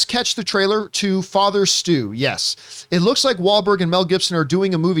you guys catch the trailer to Father Stew? Yes. It looks like Wahlberg and Mel Gibson are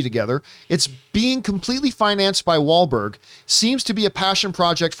doing a movie together. It's being completely financed by Wahlberg. Seems to be a passion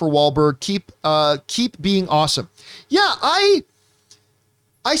project for Wahlberg. Keep being awesome." Yeah, I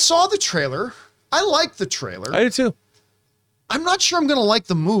saw the trailer. I liked the trailer. I do too. I'm not sure I'm going to like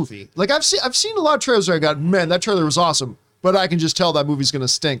the movie. Like I've seen a lot of trailers where I got, man, that trailer was awesome, but I can just tell that movie's going to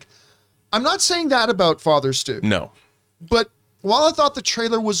stink. I'm not saying that about Father Stew. No. But while I thought the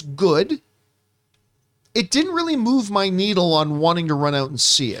trailer was good, it didn't really move my needle on wanting to run out and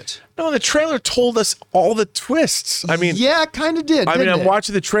see it. No, the trailer told us all the twists. I mean, yeah, it kind of did. I'm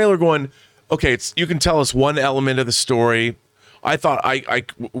watching the trailer going, okay, you can tell us one element of the story. I thought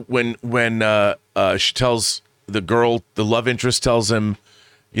when she tells the girl, the love interest tells him,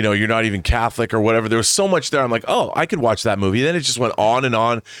 you're not even Catholic or whatever. There was so much there. I'm like, oh, I could watch that movie. Then it just went on and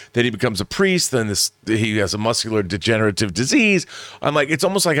on. Then he becomes a priest. Then he has a muscular degenerative disease. I'm like, it's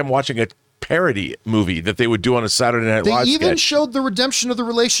almost like I'm watching a parody movie that they would do on a Saturday Night Live They even sketch. showed the redemption of the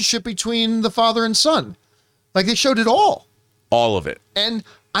relationship between the father and son. Like they showed it all. All of it. And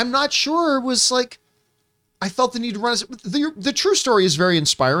I'm not sure it was like, I felt the need to run. The true story is very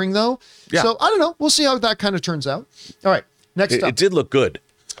inspiring though. Yeah. So I don't know. We'll see how that kind of turns out. All right. Next up. It did look good.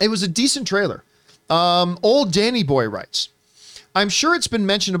 It was a decent trailer. Old Danny Boy writes, "I'm sure it's been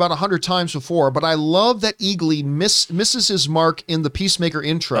mentioned about 100 times before, but I love that Eagly misses his mark in the Peacemaker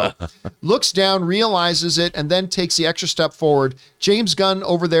intro, looks down, realizes it, and then takes the extra step forward. James Gunn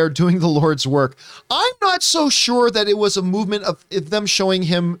over there doing the Lord's work." I'm not so sure that it was a movement of them showing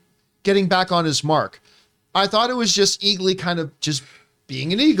him getting back on his mark. I thought it was just Eagly kind of just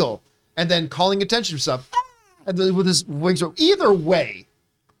being an eagle and then calling attention to himself and then with his wings. Either way,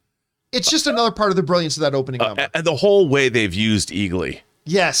 it's just another part of the brilliance of that opening number. And the whole way they've used Eagly.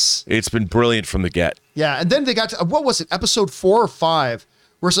 Yes. It's been brilliant from the get. Yeah. And then they got to, what was it, episode 4 or 5,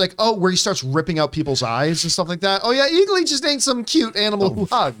 where it's like, where he starts ripping out people's eyes and stuff like that. Oh, yeah, Eagly just ain't some cute animal who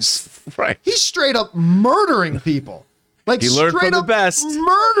hugs. Right. He's straight up murdering people. Like, He learned straight from the up best.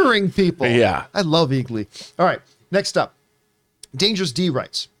 murdering people. Yeah. I love Eagly. All right. Next up, Dangerous D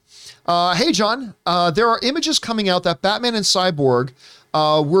writes, "Hey, John, there are images coming out that Batman and Cyborg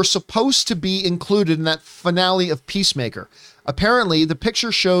were supposed to be included in that finale of Peacemaker. Apparently, the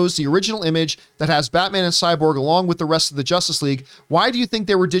picture shows the original image that has Batman and Cyborg along with the rest of the Justice League. Why do you think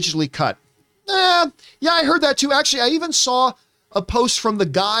they were digitally cut?" Yeah, I heard that too. Actually, I even saw a post from the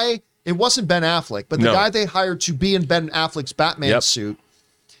guy. It wasn't Ben Affleck, but the guy they hired to be in Ben Affleck's Batman suit.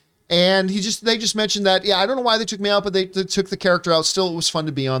 And they just mentioned that, yeah, I don't know why they took me out, but they took the character out. Still, it was fun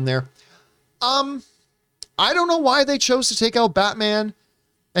to be on there. I don't know why they chose to take out Batman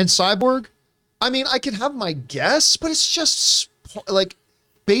and Cyborg. I mean, I can have my guess, but it's just like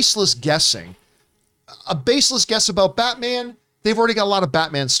baseless guessing. A baseless guess about Batman. They've already got a lot of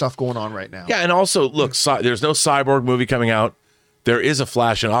Batman stuff going on right now. Yeah, and also, look, there's no Cyborg movie coming out. There is a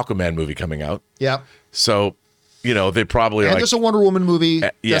Flash and Aquaman movie coming out. Yeah. So, they probably and there's a Wonder Woman movie yeah.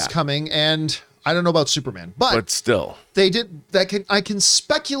 that's coming, and I don't know about Superman, but still, they did that. I can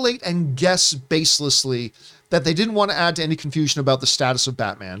speculate and guess baselessly that they didn't want to add to any confusion about the status of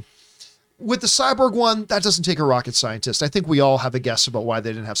Batman. With the Cyborg one, that doesn't take a rocket scientist. I think we all have a guess about why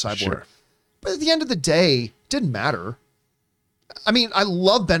they didn't have Cyborg. Sure. But at the end of the day, it didn't matter. I mean, I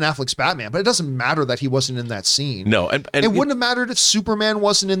love Ben Affleck's Batman, but it doesn't matter that he wasn't in that scene. No, and it wouldn't have mattered if Superman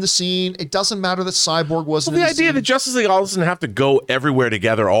wasn't in the scene. It doesn't matter that Cyborg wasn't in the scene. The idea that Justice League all doesn't have to go everywhere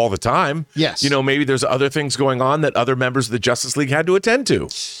together all the time. Yes. Maybe there's other things going on that other members of the Justice League had to attend to.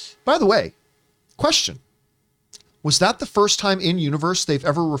 By the way, question. Was that the first time in universe they've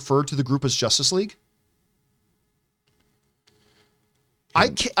ever referred to the group as Justice League? I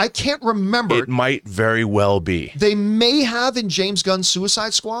can't remember. It might very well be. They may have in James Gunn's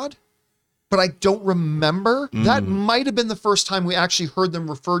Suicide Squad, but I don't remember. That might have been the first time we actually heard them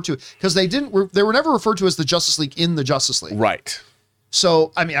referred to, because they were never referred to as the Justice League in the Justice League. Right.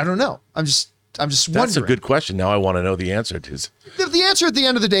 So, I mean, I don't know. I'm just wondering. That's a good question. Now I want to know the answer to this. The answer at the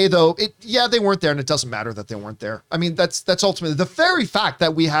end of the day, though, they weren't there, and it doesn't matter that they weren't there. I mean, that's ultimately the very fact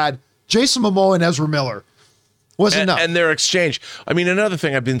that we had Jason Momoa and Ezra Miller was enough. And their exchange. I mean, another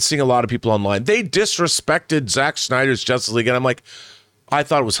thing, I've been seeing a lot of people online, they disrespected Zack Snyder's Justice League, and I'm like, I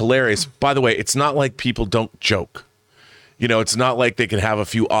thought it was hilarious. By the way, it's not like people don't joke. You know, it's not like they can have a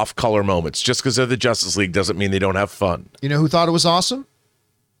few off-color moments. Just because they're the Justice League doesn't mean they don't have fun. You know who thought it was awesome?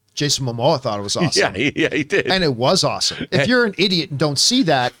 Jason Momoa thought it was awesome. Yeah, he did. And it was awesome. If you're an idiot and don't see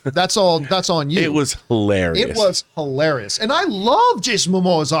that, that's on you. It was hilarious. It was hilarious. And I love Jason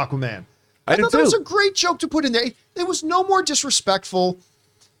Momoa's Aquaman. I thought that was a great joke to put in there. It was no more disrespectful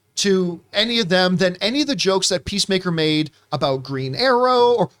to any of them than any of the jokes that Peacemaker made about Green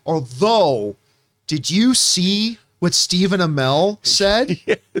Arrow. Although, did you see what Stephen Amell said?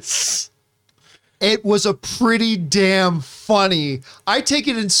 Yes. It was a pretty damn funny. I take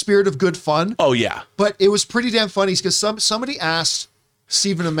it in spirit of good fun. Oh, yeah. But it was pretty damn funny because somebody asked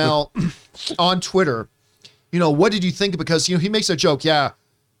Stephen Amell on Twitter, you know, what did you think? Because, you know, he makes a joke. Yeah.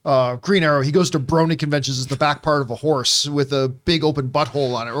 Green Arrow, he goes to Brony conventions as the back part of a horse with a big open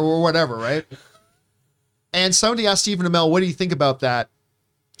butthole on it or whatever, right? And somebody asked Stephen Amell, what do you think about that?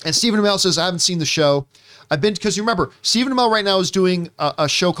 And Stephen Amell says, I haven't seen the show. Because you remember, Stephen Amell right now is doing a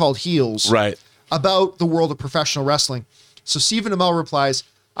show called Heels. Right. About the world of professional wrestling. So Stephen Amell replies,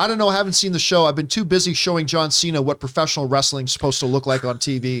 I don't know, I haven't seen the show. I've been too busy showing John Cena what professional wrestling is supposed to look like on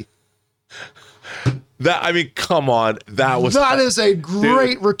TV. Come on. That is a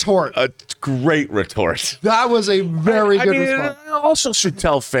great retort. A great retort. That was a very good response. I also should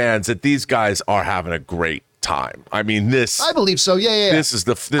tell fans that these guys are having a great time. I believe so. Yeah. This is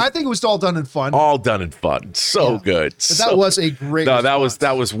I think it was all done in fun. All done in fun. So good. That was a great response.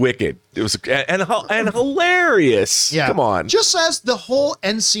 that was wicked. It was and hilarious. Yeah. Come on. Just as the whole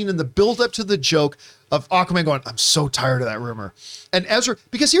end scene and the build up to the joke of Aquaman going, I'm so tired of that rumor. And Ezra,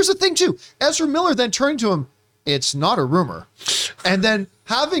 because here's the thing too, Ezra Miller then turned to him, it's not a rumor. And then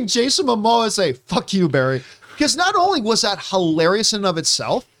having Jason Momoa say, fuck you, Barry. Because not only was that hilarious in and of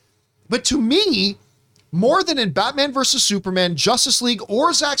itself, but to me, more than in Batman versus Superman, Justice League,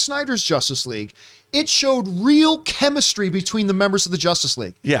 or Zack Snyder's Justice League, it showed real chemistry between the members of the Justice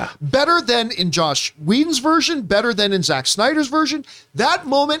League. Yeah. Better than in Josh Whedon's version, better than in Zack Snyder's version. That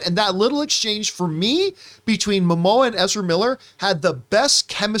moment and that little exchange for me between Momoa and Ezra Miller had the best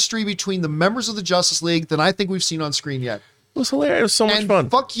chemistry between the members of the Justice League than I think we've seen on screen yet. It was hilarious. It was so much fun.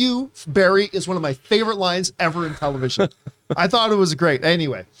 Fuck you, Barry is one of my favorite lines ever in television. I thought it was great.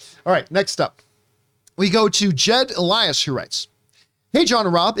 Anyway. All right, next up. We go to Jed Elias, who writes, hey, John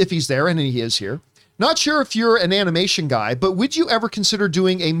and Rob, if he's there, and he is here. Not sure if you're an animation guy, but would you ever consider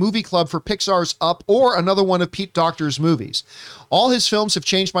doing a movie club for Pixar's Up or another one of Pete Docter's movies? All his films have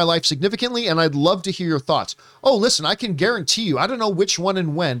changed my life significantly, and I'd love to hear your thoughts. Oh, listen, I can guarantee you, I don't know which one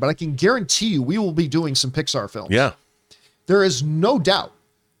and when, but I can guarantee you we will be doing some Pixar films. Yeah. There is no doubt.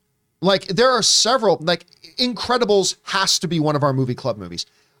 Like, there are several, like, Incredibles has to be one of our movie club movies.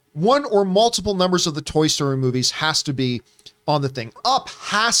 One or multiple numbers of the Toy Story movies has to be on the thing. Up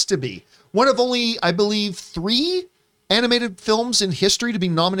has to be. One of only, I believe, 3 animated films in history to be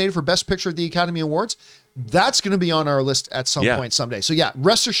nominated for Best Picture at the Academy Awards. That's going to be on our list at some point someday. So yeah,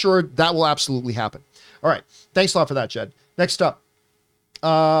 rest assured that will absolutely happen. All right. Thanks a lot for that, Jed. Next up,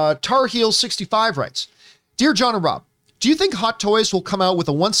 Tar Heel 65 writes, Dear John and Rob, do you think Hot Toys will come out with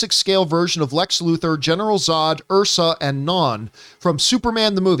a 1/6 scale version of Lex Luthor, General Zod, Ursa, and Non from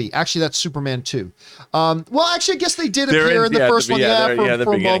Superman the movie? Actually, that's Superman 2. Well, actually, I guess they did appear in the first one.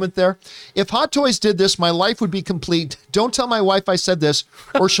 For a moment there. If Hot Toys did this, my life would be complete. Don't tell my wife I said this,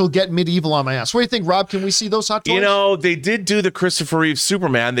 or she'll get medieval on my ass. What do you think, Rob? Can we see those Hot Toys? You know, they did do the Christopher Reeve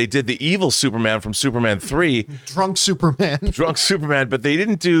Superman. They did the evil Superman from Superman 3. Drunk Superman. Drunk Superman, but they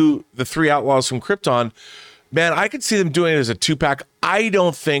didn't do the 3 Outlaws from Krypton. Man, I could see them doing it as a 2-pack. I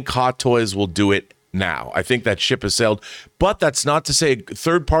don't think Hot Toys will do it now. I think that ship has sailed. But that's not to say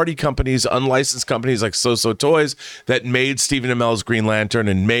third-party companies, unlicensed companies like So Toys that made Stephen Amell's Green Lantern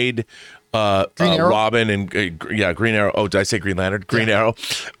and made Robin and Green Arrow. Oh, did I say Green Lantern? Green Arrow.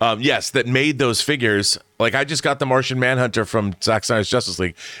 Yes, that made those figures. Like, I just got the Martian Manhunter from Zack Snyder's Justice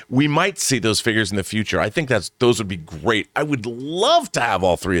League. We might see those figures in the future. I think those would be great. I would love to have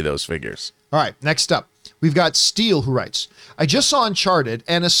all 3 of those figures. All right, next up. We've got Steele, who writes, I just saw Uncharted,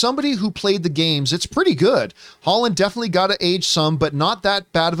 and as somebody who played the games, it's pretty good. Holland definitely got to age some, but not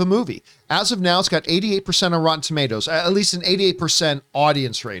that bad of a movie. As of now, it's got 88% on Rotten Tomatoes, at least an 88%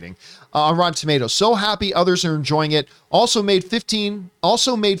 audience rating on Rotten Tomatoes. So happy others are enjoying it. Also made 15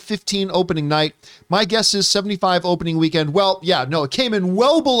 opening night. My guess is 75 opening weekend. Well, yeah, no, it came in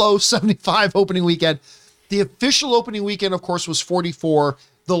well below 75 opening weekend. The official opening weekend, of course, was 44.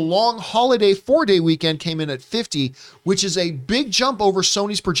 The long holiday 4-day weekend came in at 50, which is a big jump over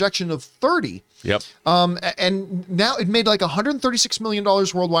Sony's projection of 30. Yep. And now it made like $136 million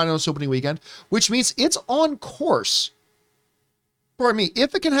worldwide on its opening weekend, which means it's on course. Pardon me,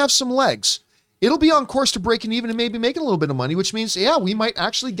 if it can have some legs, it'll be on course to breaking even and maybe making a little bit of money, which means, yeah, we might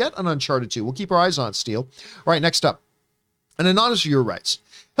actually get an Uncharted 2. We'll keep our eyes on it, Steel. All right, next up. An anonymous viewer writes,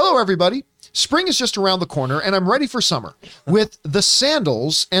 hello, everybody. Spring is just around the corner, and I'm ready for summer. With The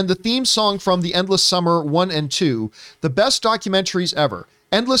Sandals and the theme song from The Endless Summer 1 and 2, the best documentaries ever.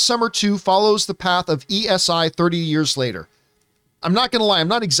 Endless Summer 2 follows the path of ESI 30 years later. I'm not going to lie, I'm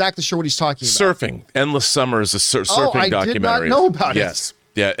not exactly sure what he's talking about. Surfing. Endless Summer is a surfing documentary. I did not know about it. Yes.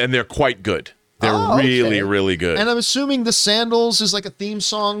 Yeah, and they're quite good. They're really, really good. And I'm assuming The Sandals is like a theme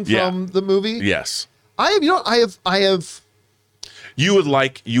song from the movie? Yes. I have You would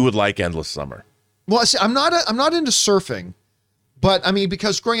like Endless Summer. Well, see, I'm not into surfing, but I mean,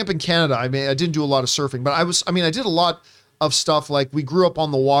 because growing up in Canada, I didn't do a lot of surfing, but I did a lot of stuff. Like we grew up on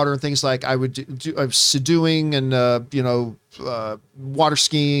the water and things like I was canoeing and, water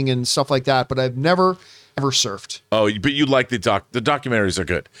skiing and stuff like that, but I've never ever surfed. Oh, but you like the documentaries are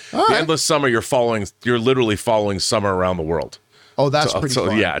good. All the right. Endless Summer, you're literally following summer around the world. Oh, that's pretty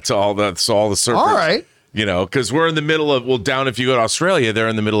fun. Yeah, to all the surfers. All right. Because we're in the middle of, down if you go to Australia, they're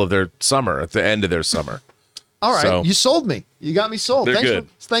in the middle of their summer, at the end of their summer. All right. So, you sold me. You got me sold. They're good.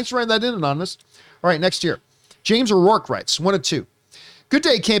 Thanks for writing that in, Anonymous. All right, next year. James O'Rourke writes, 1 of 2. Good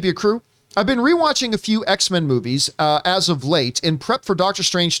day, Campia crew. I've been rewatching a few X-Men movies as of late in prep for Doctor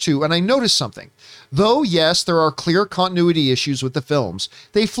Strange 2, and I noticed something. Though, yes, there are clear continuity issues with the films,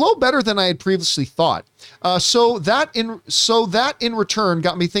 they flow better than I had previously thought. So that in return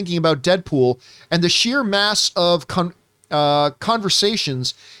got me thinking about Deadpool and the sheer mass of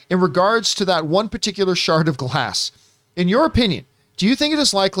conversations in regards to that one particular shard of glass. In your opinion, do you think it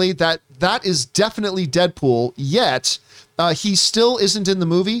is likely that that is definitely Deadpool, yet he still isn't in the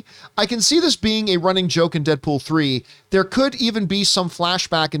movie? I can see this being a running joke in Deadpool 3. There could even be some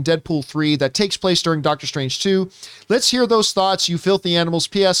flashback in Deadpool 3 that takes place during Doctor Strange 2. Let's hear those thoughts, you filthy animals.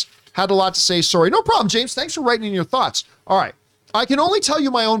 P.S. Had a lot to say. Sorry. No problem, James. Thanks for writing in your thoughts. All right. I can only tell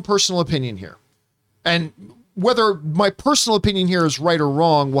you my own personal opinion here. And whether my personal opinion here is right or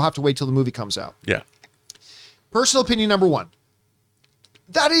wrong, we'll have to wait till the movie comes out. Yeah. Personal opinion number 1.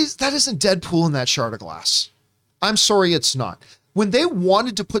 That isn't Deadpool in that shard of glass. I'm sorry, it's not. When they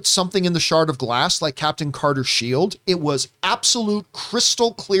wanted to put something in the shard of glass, like Captain Carter's shield, it was absolute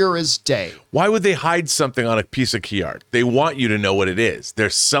crystal clear as day. Why would they hide something on a piece of key art? They want you to know what it is. They're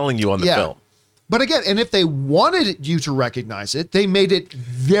selling you on the film. But again, and if they wanted you to recognize it, they made it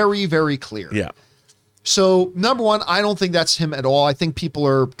very, very clear. Yeah. So, number 1, I don't think that's him at all. I think people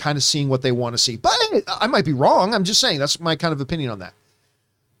are kind of seeing what they want to see. But I might be wrong. I'm just saying that's my kind of opinion on that.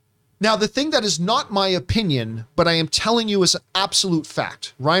 Now, the thing that is not my opinion, but I am telling you is an absolute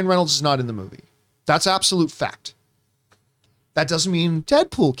fact. Ryan Reynolds is not in the movie. That's absolute fact. That doesn't mean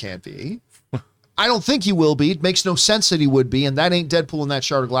Deadpool can't be. I don't think he will be. It makes no sense that he would be, and that ain't Deadpool in that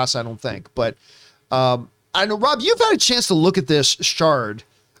shard of glass, I don't think. But I know, Rob, you've had a chance to look at this shard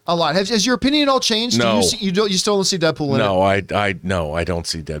a lot. Has your opinion at all changed? No. You still don't see Deadpool in it? No, I don't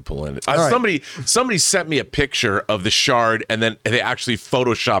see Deadpool in it. right. Somebody sent me a picture of the shard, and then they actually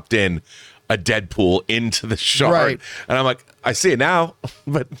photoshopped in a Deadpool into the shard. Right. And I'm like, I see it now,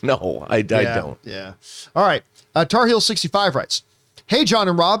 but no, I don't. Yeah. All right. Tar Heel 65 writes, hey, John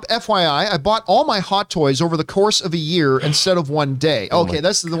and Rob, FYI, I bought all my Hot Toys over the course of a year instead of one day. Okay,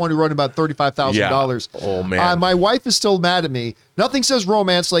 that's the one who wrote about $35,000. Yeah. Oh, man. My wife is still mad at me. Nothing says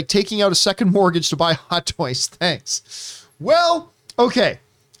romance like taking out a second mortgage to buy Hot Toys. Thanks. Well, okay.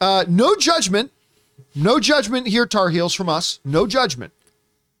 No judgment. No judgment here, Tar Heels, from us. No judgment.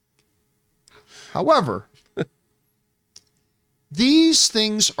 However, these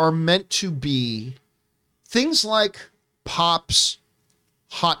things are meant to be things like Pops,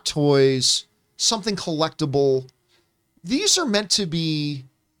 Hot Toys, something collectible. These are meant to be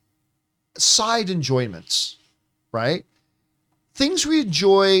side enjoyments, right? Things we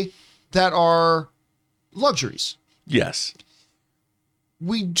enjoy that are luxuries. Yes.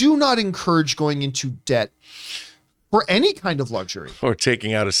 We do not encourage going into debt for any kind of luxury. Or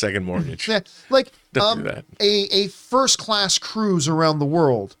taking out a second mortgage. Yeah, like Don't do that. a first-class cruise around the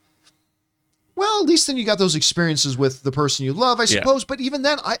world. Well, at least then you got those experiences with the person you love, I suppose. But even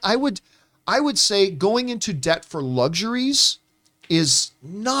then, I would say going into debt for luxuries is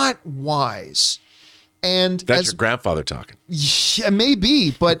not wise. And that's your grandfather talking. Yeah,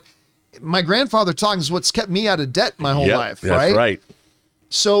 maybe, but my grandfather talking is what's kept me out of debt my whole life, right? That's right.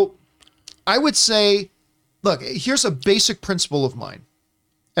 So I would say, look, here's a basic principle of mine.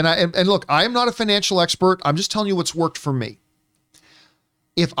 And look, I am not a financial expert. I'm just telling you what's worked for me.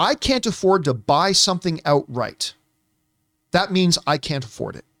 If I can't afford to buy something outright, that means I can't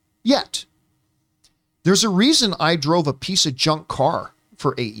afford it yet. There's a reason I drove a piece of junk car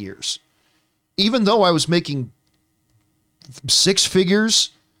for 8 years. even though I was making six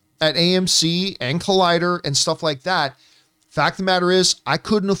figures at AMC and Collider and stuff like that, fact of the matter is I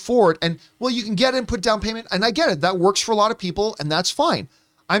couldn't afford, and well, you can get it and put down payment, and I get it. That works for a lot of people, and that's fine.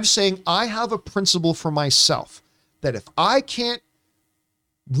 I'm saying I have a principle for myself that if I can't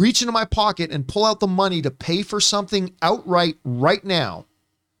reach into my pocket and pull out the money to pay for something outright right now,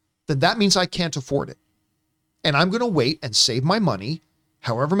 then that means I can't afford it. And I'm going to wait and save my money,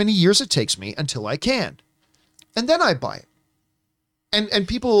 however many years it takes me, until I can. And then I buy it. And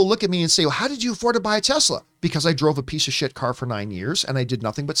people will look at me and say, well, how did you afford to buy a Tesla? Because I drove a piece of shit car for 9 years and I did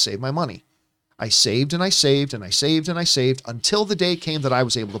nothing but save my money. I saved and I saved and I saved and I saved until the day came that I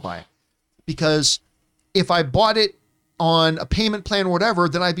was able to buy it. Because if I bought it on a payment plan or whatever,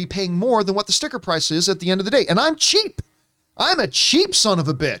 then I'd be paying more than what the sticker price is at the end of the day. And I'm cheap. I'm a cheap son of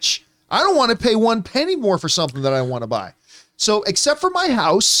a bitch. I don't want to pay 1 penny more for something that I want to buy. So except for my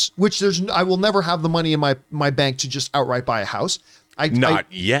house, which I will never have the money in my bank to just outright buy a house.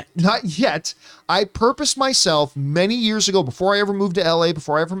 Not yet. Not yet. I purposed myself many years ago, before I ever moved to LA,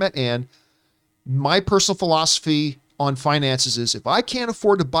 before I ever met Ann, my personal philosophy on finances is if I can't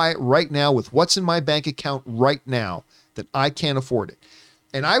afford to buy it right now with what's in my bank account right now, then I can't afford it.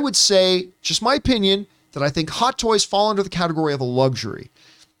 And I would say, just my opinion, that I think hot toys fall under the category of a luxury.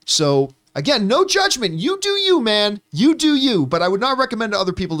 So again, no judgment. You do you, man. You do you. But I would not recommend to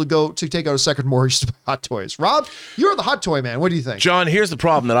other people to take out a second mortgage to buy hot toys. Rob, you're the hot toy man. What do you think? John, here's the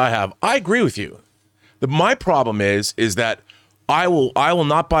problem that I have. I agree with you. My problem is that I will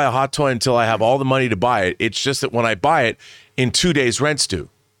not buy a hot toy until I have all the money to buy it. It's just that when I buy it, in 2 days rent's due.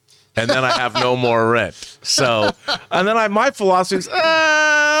 And then I have no more rent. So, and then my philosophy is,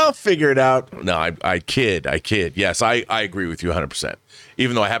 I'll figure it out. No, I kid. Yes, I agree with you 100%.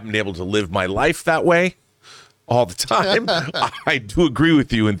 Even though I haven't been able to live my life that way all the time, I do agree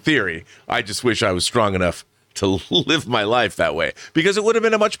with you in theory. I just wish I was strong enough to live my life that way because it would have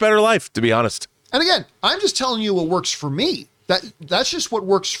been a much better life, to be honest. And again, I'm just telling you what works for me. That's just what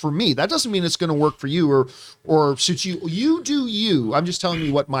works for me. That doesn't mean it's going to work for you or suit you. You do you. I'm just telling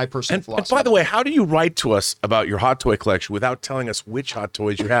you what my personal philosophy is. And by the way, how do you write to us about your hot toy collection without telling us which hot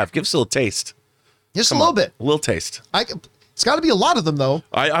toys you have? Give us a little taste. Just a little bit. A little taste. It's got to be a lot of them, though.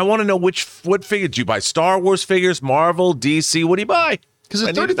 I want to know what figures do you buy? Star Wars figures, Marvel, DC? What do you buy? Because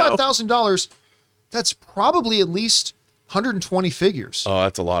at $35,000, that's probably at least 120 figures. Oh,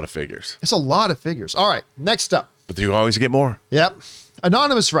 that's a lot of figures. It's a lot of figures. All right, next up. But you always get more. Yep.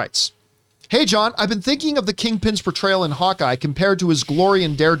 Anonymous writes, hey, John, I've been thinking of the Kingpin's portrayal in Hawkeye compared to his glory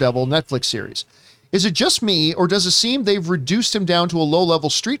in Daredevil Netflix series. Is it just me, or does it seem they've reduced him down to a low-level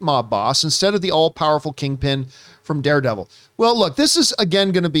street mob boss instead of the all-powerful Kingpin from Daredevil? Well, look, this is,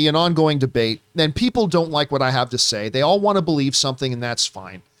 again, going to be an ongoing debate, and people don't like what I have to say. They all want to believe something, and that's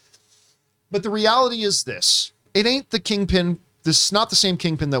fine. But the reality is this. It ain't the Kingpin. This is not the same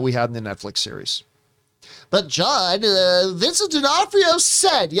Kingpin that we had in the Netflix series. But John, Vincent D'Onofrio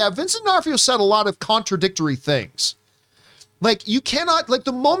said, Vincent D'Onofrio said a lot of contradictory things. Like, you cannot, like,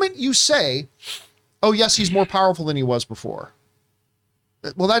 the moment you say, oh, yes, he's more powerful than he was before.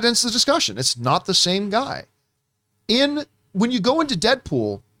 Well, that ends the discussion. It's not the same guy. When you go into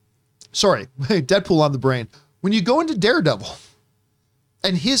Deadpool on the brain. When you go into Daredevil,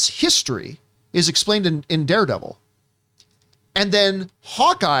 and his history is explained in Daredevil, and then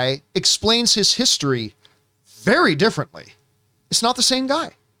Hawkeye explains his history very differently. It's not the same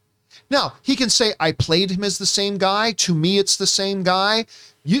guy. Now, he can say, I played him as the same guy. To me, it's the same guy.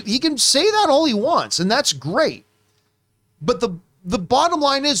 He can say that all he wants, and that's great. But the bottom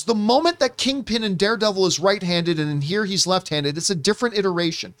line is, the moment that Kingpin in Daredevil is right-handed and in here he's left-handed, it's a different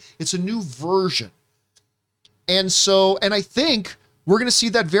iteration. It's a new version. And I think we're going to see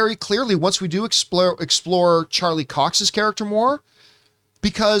that very clearly once we do explore Charlie Cox's character more,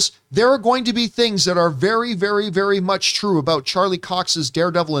 because there are going to be things that are very, very, very much true about Charlie Cox's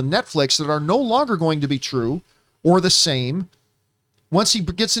Daredevil in Netflix that are no longer going to be true or the same once he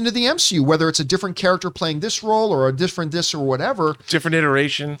gets into the MCU, whether it's a different character playing this role or a different this or whatever. Different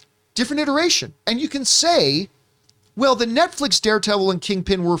iteration. And you can say, well, the Netflix Daredevil and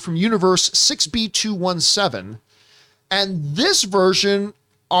Kingpin were from Universe 6B217, and this version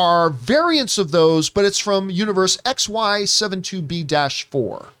are variants of those, but it's from Universe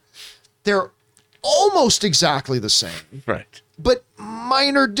XY72B-4. They're almost exactly the same. Right. But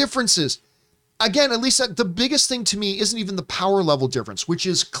minor differences. Again, at least the biggest thing to me isn't even the power level difference, which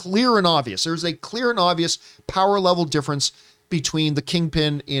is clear and obvious. There's a clear and obvious power level difference between the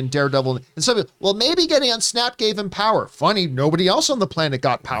Kingpin in Daredevil. And some people, well, maybe getting unsnapped gave him power. Funny, nobody else on the planet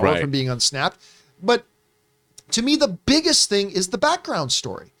got power from being unsnapped. But to me, the biggest thing is the background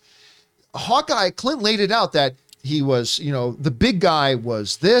story. Hawkeye, Clint laid it out that he was, the big guy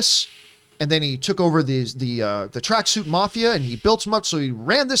was this, and then he took over the tracksuit mafia and he built him up. So he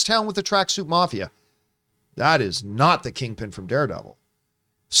ran this town with the tracksuit mafia. That is not the Kingpin from Daredevil.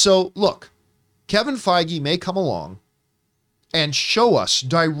 So look, Kevin Feige may come along and show us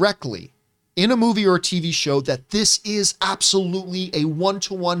directly in a movie or a TV show that this is absolutely a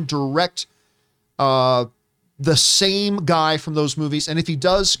one-to-one direct, the same guy from those movies. And if he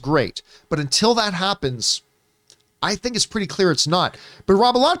does, great. But until that happens, I think it's pretty clear it's not. But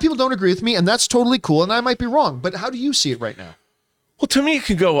Rob, a lot of people don't agree with me, and that's totally cool, and I might be wrong. But how do you see it right now? Well, to me, it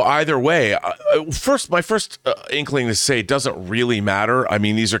can go either way. My first inkling to say it doesn't really matter. I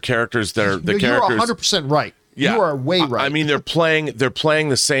mean, these are characters that are the characters. You're 100% right. Yeah, you are way right. I mean, they're playing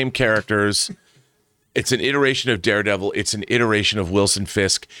the same characters. It's an iteration of Daredevil. It's an iteration of Wilson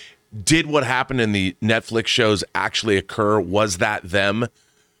Fisk. Did what happened in the Netflix shows actually occur? Was that them?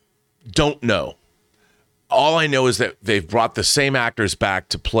 Don't know. All I know is that they've brought the same actors back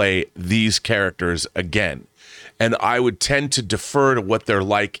to play these characters again. And I would tend to defer to what they're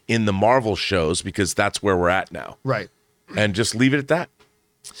like in the Marvel shows because that's where we're at now. Right. And just leave it at that.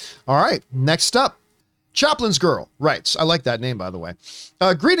 All right. Next up, Chaplin's Girl writes, I like that name, by the way.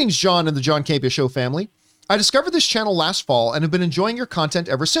 Greetings, John and the John Capia Show family. I discovered this channel last fall and have been enjoying your content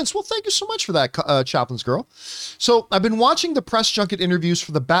ever since. Well, thank you so much for that, Chaplin's Girl. So I've been watching the press junket interviews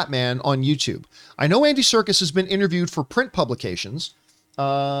for the Batman on YouTube. I know Andy Serkis has been interviewed for print publications.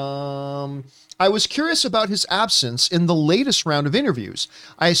 I was curious about his absence in the latest round of interviews.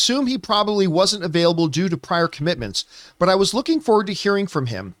 I assume he probably wasn't available due to prior commitments, but I was looking forward to hearing from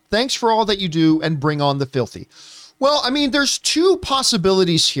him. Thanks for all that you do and bring on the filthy. Well, I mean, there's two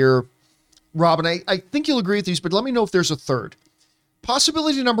possibilities here, Rob, and I think you'll agree with these, but let me know if there's a third.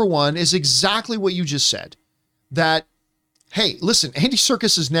 Possibility number one is exactly what you just said. That, hey, listen, Andy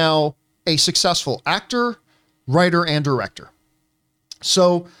Serkis is now a successful actor, writer, and director.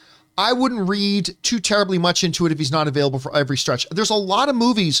 So I wouldn't read too terribly much into it if he's not available for every stretch. There's a lot of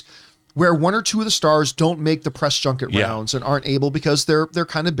movies where one or two of the stars don't make the press junket rounds and aren't able because they're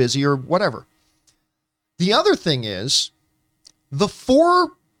kind of busy or whatever. The other thing is the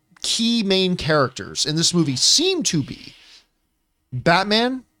four key main characters in this movie seem to be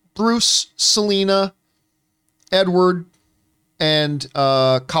Batman, Bruce, Selina, Edward, and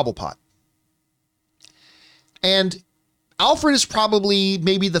Cobblepot. And Alfred is probably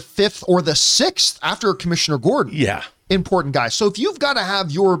maybe the fifth or the sixth after Commissioner Gordon. Yeah. Important guy. So if you've got to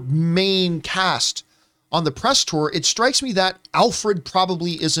have your main cast on the press tour, it strikes me that Alfred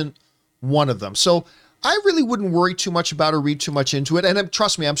probably isn't one of them. So I really wouldn't worry too much about or read too much into it. And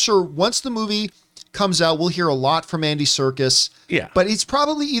trust me, I'm sure once the movie comes out, we'll hear a lot from Andy Serkis. Yeah. But he's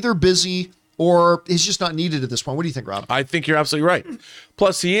probably either busy or he's just not needed at this point. What do you think, Rob? I think you're absolutely right.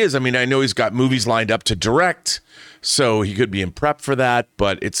 Plus, he is. I mean, I know he's got movies lined up to direct, so he could be in prep for that.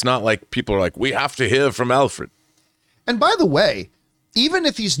 But it's not like people are like, we have to hear from Alfred. And by the way, even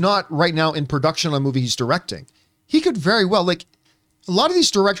if he's not right now in production on a movie he's directing, he could very well, like, a lot of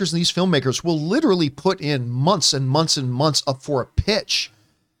these directors and these filmmakers will literally put in months and months and months up for a pitch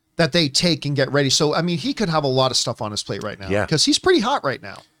that they take and get ready. So, I mean, he could have a lot of stuff on his plate right now. Yeah. Because he's pretty hot right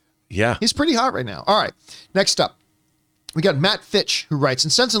now. Yeah. He's pretty hot right now. All right. Next up, we got Matt Fitch, who writes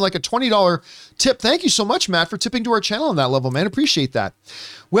and sends in like a $20 tip. Thank you so much, Matt, for tipping to our channel on that level, man. Appreciate that.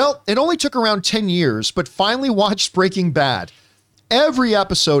 Well, it only took around 10 years, but finally watched Breaking Bad. Every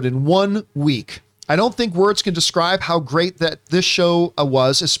episode in 1 week. I don't think words can describe how great that this show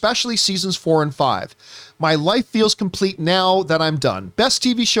was, especially seasons 4 and 5. My life feels complete now that I'm done. Best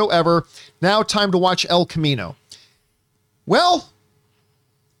TV show ever. Now time to watch El Camino. Well,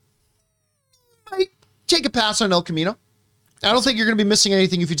 I take a pass on El Camino. I don't think you're going to be missing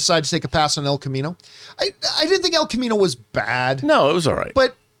anything if you decide to take a pass on El Camino. I didn't think El Camino was bad. No, it was all right.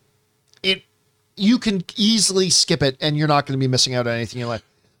 But you can easily skip it and you're not going to be missing out on anything in your life.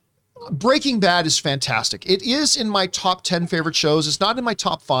 Breaking Bad is fantastic. It is in my top 10 favorite shows. It's not in my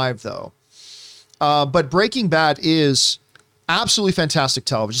top 5 though. But Breaking Bad is absolutely fantastic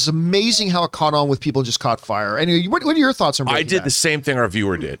television. It's amazing how it caught on with people and just caught fire. Anyway, what are your thoughts on Breaking Bad? I did the same thing our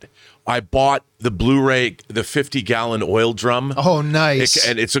viewer did. I bought the Blu-ray, the 50-gallon oil drum. Oh, nice.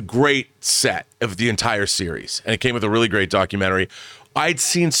 And it's a great set of the entire series. And it came with a really great documentary. I'd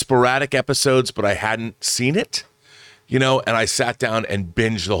seen sporadic episodes, but I hadn't seen it, and I sat down and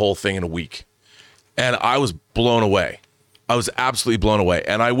binged the whole thing in a week. And I was blown away. I was absolutely blown away.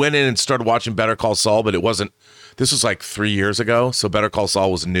 And I went in and started watching Better Call Saul, but this was like 3 years ago. So Better Call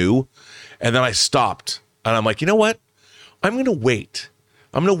Saul was new. And then I stopped and I'm like, you know what? I'm going to wait.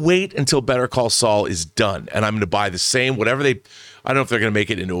 I'm going to wait until Better Call Saul is done. And I'm going to buy the same, whatever I don't know if they're going to make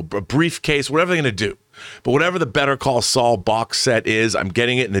it into a briefcase, whatever they're going to do. But whatever the Better Call Saul box set is, I'm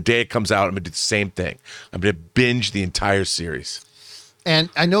getting it. And the day it comes out, I'm going to do the same thing. I'm going to binge the entire series. And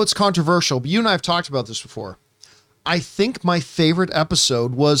I know it's controversial, but you and I have talked about this before. I think my favorite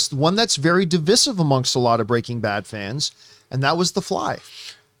episode was the one that's very divisive amongst a lot of Breaking Bad fans, and that was The Fly.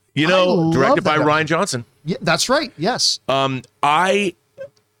 You know, directed by Rian Johnson. Yeah, that's right. Yes.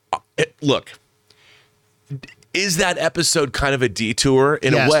 Look, is that episode kind of a detour?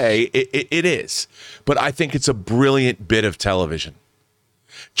 In a way, it is. But I think it's a brilliant bit of television.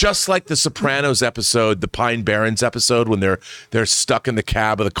 Just like the Sopranos episode, the Pine Barrens episode, when they're stuck in the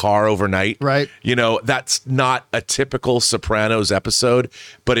cab of the car overnight. Right. You know, that's not a typical Sopranos episode,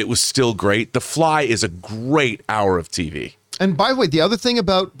 but it was still great. The Fly is a great hour of TV. And by the way, the other thing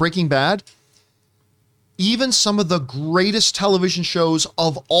about Breaking Bad, even some of the greatest television shows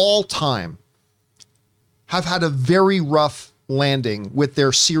of all time have had a very rough landing with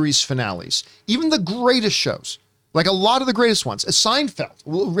their series finales. Even the greatest shows, like a lot of the greatest ones,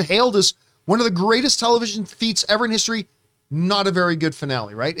 Seinfeld, hailed as one of the greatest television feats ever in history, not a very good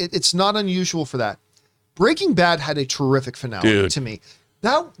finale, right? It's not unusual for that. Breaking Bad had a terrific finale to me.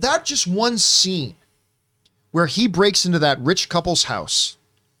 That just one scene where he breaks into that rich couple's house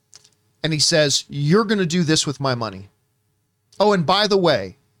and he says, "You're going to do this with my money. Oh, and by the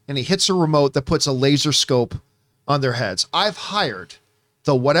way," and he hits a remote that puts a laser scope on their heads. "I've hired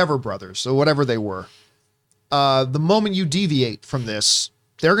the whatever brothers, or whatever they were. The moment you deviate from this,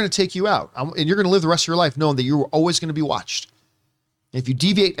 they're going to take you out. And you're going to live the rest of your life knowing that you're always going to be watched. If you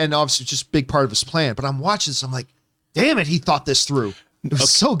deviate," and obviously it's just a big part of his plan, but I'm watching this, I'm like, damn it, he thought this through. It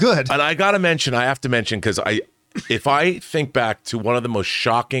was so good. And I have to mention, because if I think back to one of the most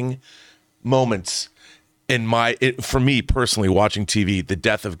shocking moments for me personally watching TV, the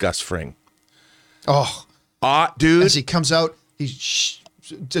death of Gus Fring. Oh, dude. As he comes out, he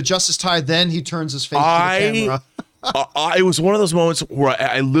adjusts his tie, then he turns his face to the camera. It was one of those moments where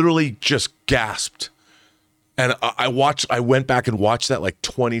I literally just gasped. And I went back and watched that like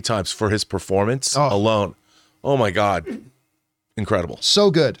 20 times for his performance alone. Oh my God. Incredible.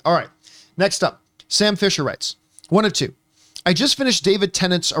 So good. All right. Next up, Sam Fisher writes, 1 of 2. I just finished David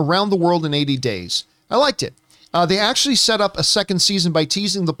Tennant's Around the World in 80 Days. I liked it. They actually set up a second season by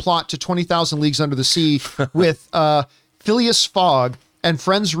teasing the plot to 20,000 Leagues Under the Sea with Phileas Fogg and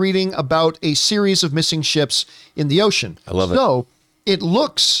friends reading about a series of missing ships in the ocean. I love it. So it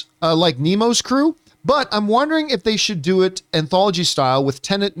looks like Nemo's crew, but I'm wondering if they should do it anthology style with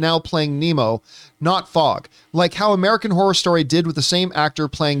Tennant now playing Nemo, not Fogg, like how American Horror Story did with the same actor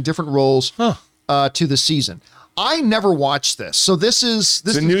playing different roles to the season. I never watched this, so this is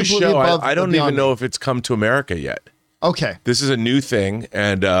a new show. I don't even know if it's come to America yet. Okay. This is a new thing,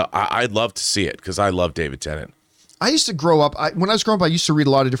 and I'd love to see it because I love David Tennant. I used to grow up, when I was growing up, I used to read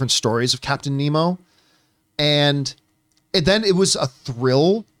a lot of different stories of Captain Nemo, and then it was a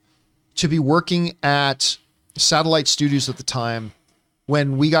thrill to be working at Satellite Studios at the time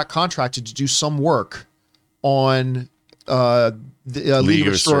when we got contracted to do some work on the League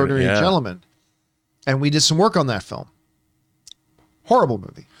of Extraordinary Gentlemen. And we did some work on that film. Horrible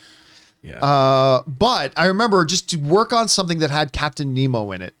movie. Yeah. But I remember just to work on something that had Captain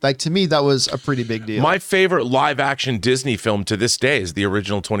Nemo in it. Like, to me, that was a pretty big deal. My favorite live action Disney film to this day is the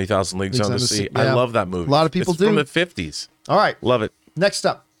original 20,000 Leagues Under the Sea. Yeah. I love that movie. A lot of people do. From the 50s. All right. Love it. Next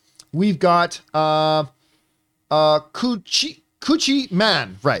up, we've got Coochie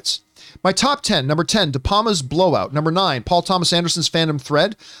Man writes, my top 10, number 10, De Palma's Blowout. Number 9, Paul Thomas Anderson's Phantom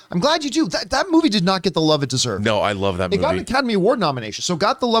Thread. I'm glad you do. That movie did not get the love it deserved. No, I love that movie. It got an Academy Award nomination, so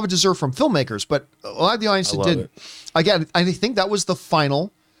got the love it deserved from filmmakers, but a lot of the audience didn't. Again, I think that was the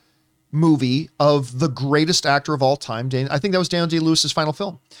final movie of the greatest actor of all time. I think that was Daniel Day-Lewis's final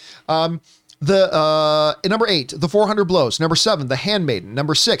film. Number 8, The 400 Blows. Number 7, The Handmaiden.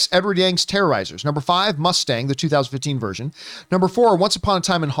 Number 6, Edward Yang's Terrorizers. Number 5, Mustang, the 2015 version. Number 4, Once Upon a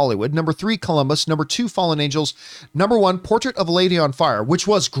Time in Hollywood. Number 3, Columbus. Number 2, Fallen Angels. Number 1, Portrait of a Lady on Fire, which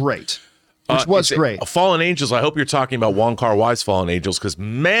was great. Great. Fallen Angels, I hope you're talking about Wong Kar-wai's Fallen Angels, because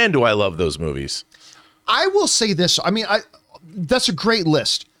man, do I love those movies. I will say this. I mean, that's a great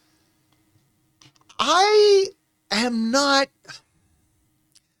list. I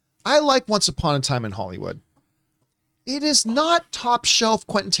like Once Upon a Time in Hollywood. It is not top shelf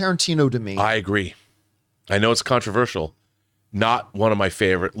Quentin Tarantino to me. I agree. I know it's controversial. Not one of my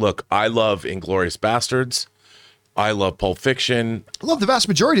favorite. Look, I love Inglourious Bastards. I love Pulp Fiction. I love the vast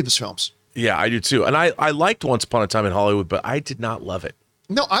majority of his films. Yeah, I do too. And I liked Once Upon a Time in Hollywood, but I did not love it.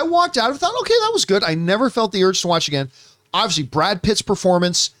 No, I walked out and thought, okay, that was good. I never felt the urge to watch again. Obviously, Brad Pitt's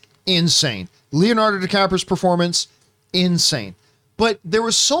performance, insane. Leonardo DiCaprio's performance, insane. But there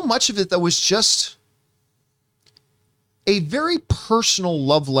was so much of it that was just a very personal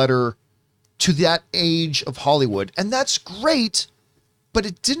love letter to that age of Hollywood. And that's great, but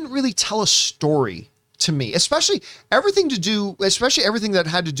it didn't really tell a story to me, especially everything that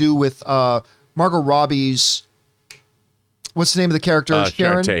had to do with Margot Robbie's, what's the name of the character?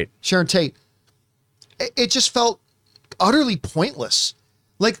 Sharon Tate. Sharon Tate. It just felt utterly pointless.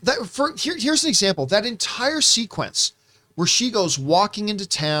 Like that. Here's an example. That entire sequence where she goes walking into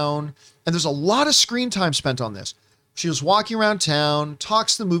town, and there's a lot of screen time spent on this. She was walking around town,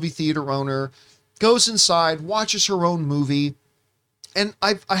 talks to the movie theater owner, goes inside, watches her own movie. And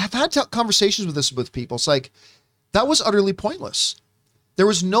I have had conversations with people. It's like, that was utterly pointless. There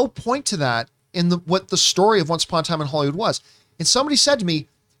was no point to that in what the story of Once Upon a Time in Hollywood was. And somebody said to me,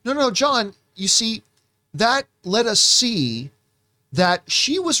 no, John, you see, that let us see that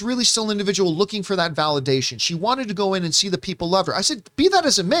she was really still an individual looking for that validation. She wanted to go in and see the people loved her. I said, be that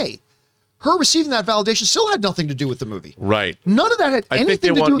as it may, her receiving that validation still had nothing to do with the movie. Right. None of that had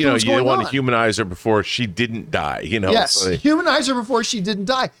anything to do with what was going on. You want to humanize her before she didn't die, Yes, So humanize her before she didn't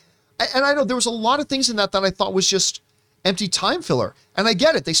die. And I know there was a lot of things in that I thought was just empty time filler. And I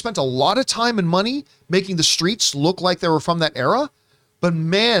get it. They spent a lot of time and money making the streets look like they were from that era. But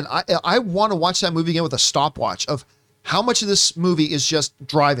man, I want to watch that movie again with a stopwatch of how much of this movie is just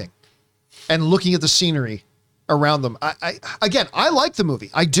driving and looking at the scenery around them. I like the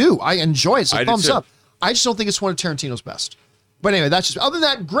movie. I do. I enjoy it. So thumbs up. I just don't think it's one of Tarantino's best. But anyway, that's just, other than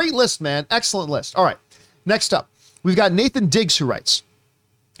that, great list, man. Excellent list. All right. Next up, we've got Nathan Diggs, who writes,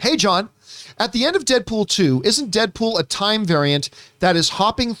 "Hey, John, at the end of Deadpool 2, isn't Deadpool a time variant that is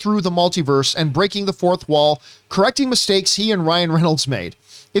hopping through the multiverse and breaking the fourth wall, correcting mistakes he and Ryan Reynolds made?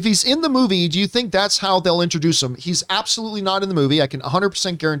 If he's in the movie, do you think that's how they'll introduce him? He's absolutely not in the movie. I can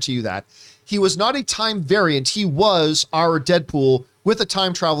 100% guarantee you that. He was not a time variant. He was our Deadpool with a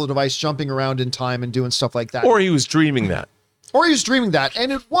time travel device jumping around in time and doing stuff like that. Or he was dreaming that.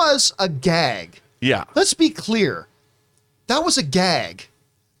 And it was a gag. Yeah. Let's be clear. That was a gag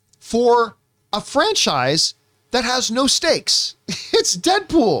for a franchise that has no stakes. It's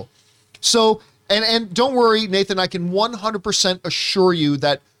Deadpool. So, and don't worry, Nathan, I can 100% assure you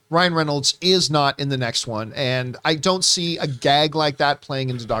that Ryan Reynolds is not in the next one. And I don't see a gag like that playing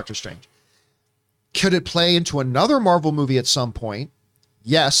into Doctor Strange. Could it play into another Marvel movie at some point?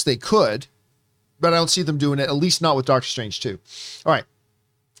 Yes, they could, but I don't see them doing it, at least not with Doctor Strange 2. All right.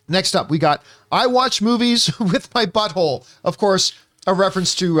 Next up, we got, I watch movies with my butthole. Of course, a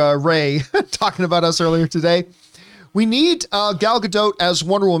reference to Ray talking about us earlier today. We need Gal Gadot as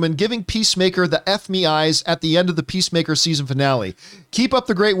Wonder Woman, giving Peacemaker the F me eyes at the end of the Peacemaker season finale. Keep up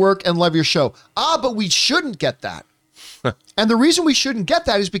the great work and love your show. But we shouldn't get that. And the reason we shouldn't get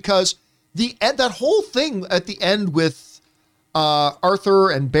that is because that whole thing at the end with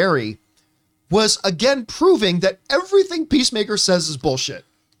Arthur and Barry was again proving that everything Peacemaker says is bullshit.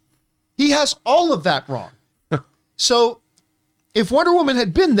 He has all of that wrong. So if Wonder Woman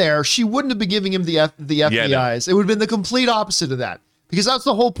had been there, she wouldn't have been giving him the FBIs. It would have been the complete opposite of that, because that's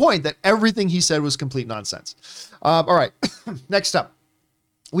the whole point, that everything he said was complete nonsense. All right. Next up,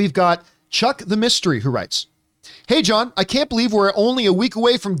 we've got Chuck the Mystery, who writes, "Hey, John, I can't believe we're only a week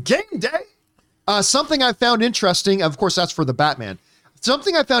away from game day. Something I found interesting," of course, that's for the Batman.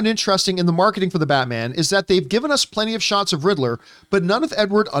 "Something I found interesting in the marketing for the Batman is that they've given us plenty of shots of Riddler, but none of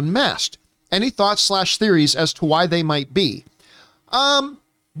Edward unmasked. Any thoughts/theories as to why they might be?"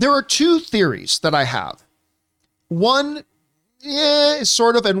 There are two theories that I have. One,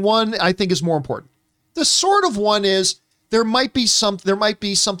 sort of, and one I think is more important. The sort of one is there might be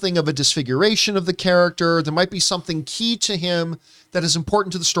something of a disfiguration of the character. There might be something key to him that is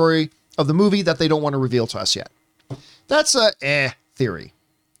important to the story of the movie that they don't want to reveal to us yet. That's a theory.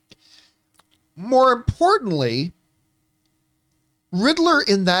 More importantly, Riddler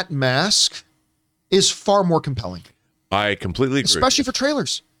in that mask is far more compelling. I completely agree. Especially for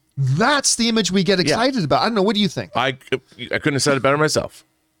trailers. That's the image we get excited about. I don't know. What do you think? I couldn't have said it better myself.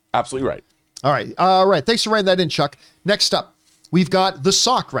 Absolutely right. All right. Thanks for writing that in, Chuck. Next up, we've got The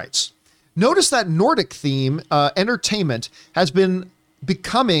Sock writes, "Notice that Nordic theme entertainment has been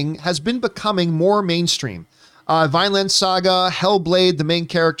becoming more mainstream. Vinland Saga, Hellblade, the main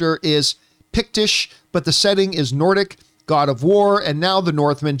character is Pictish, but the setting is Nordic. God of War, and now the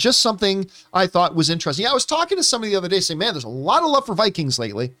Northman. Just something I thought was interesting." Yeah, I was talking to somebody the other day saying, man, there's a lot of love for Vikings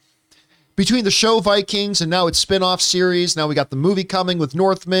lately. Between the show Vikings and now its spin-off series, now we got the movie coming with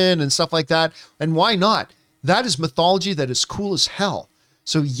Northmen and stuff like that. And why not? That is mythology that is cool as hell.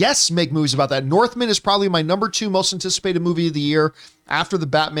 So yes, make movies about that. Northman is probably my number 2 most anticipated movie of the year after the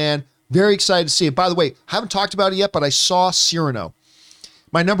Batman. Very excited to see it. By the way, I haven't talked about it yet, but I saw Cyrano.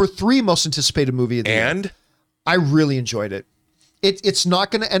 My number 3 most anticipated movie of the year. And I really enjoyed it. It's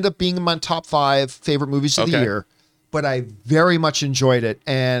not going to end up being in my top 5 favorite movies of the year, but I very much enjoyed it.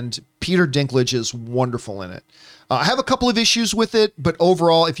 And Peter Dinklage is wonderful in it. I have a couple of issues with it, but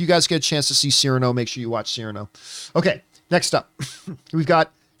overall, if you guys get a chance to see Cyrano, make sure you watch Cyrano. Okay, next up, we've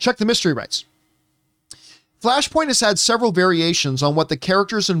got Check the Mystery Rights. Flashpoint has had several variations on what the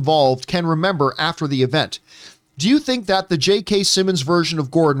characters involved can remember after the event. Do you think that the J.K. Simmons version of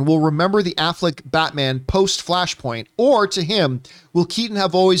Gordon will remember the Affleck Batman post-Flashpoint, or to him, will Keaton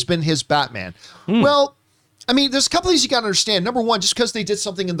have always been his Batman? Well, I mean, there's a couple of things you got to understand. Number one, just because they did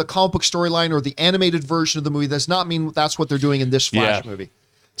something in the comic book storyline or the animated version of the movie does not mean that's what they're doing in this Flash movie.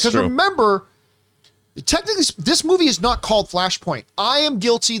 Because remember, technically, this movie is not called Flashpoint. I am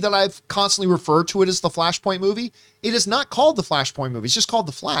guilty that I've constantly referred to it as the Flashpoint movie. It is not called the Flashpoint movie. It's just called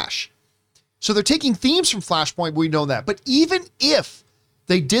The Flash. So they're taking themes from Flashpoint, we know that. But even if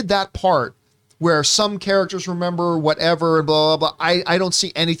they did that part where some characters remember whatever and blah, blah, blah, I don't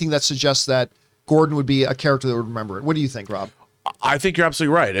see anything that suggests that Gordon would be a character that would remember it. What do you think, Rob? I think you're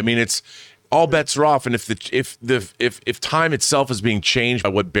absolutely right. I mean, it's all bets are off. And if time itself is being changed by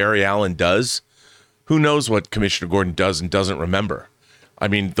what Barry Allen does, who knows what Commissioner Gordon does and doesn't remember? I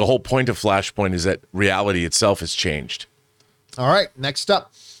mean, the whole point of Flashpoint is that reality itself has changed. All right, next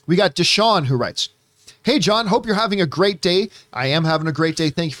up. We got Deshaun who writes, "Hey, John, hope you're having a great day. I am having a great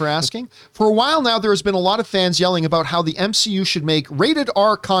day. Thank you for asking. For a while now, there has been a lot of fans yelling about how the MCU should make rated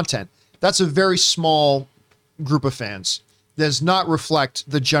R content. That's a very small group of fans. Does not reflect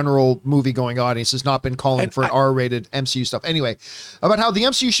the general movie-going audience. Has not been calling for an R-rated MCU stuff. Anyway, about how the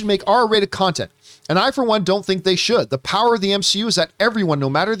MCU should make R-rated content. And I, for one, don't think they should. The power of the MCU is that everyone, no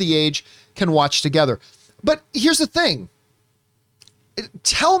matter the age, can watch together. But here's the thing.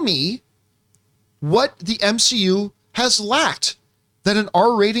 Tell me what the MCU has lacked that an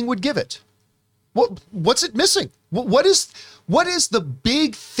R rating would give it. What's it missing? What is the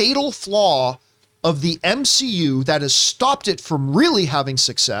big fatal flaw of the MCU that has stopped it from really having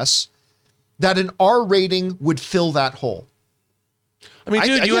success that an R rating would fill that hole? I mean,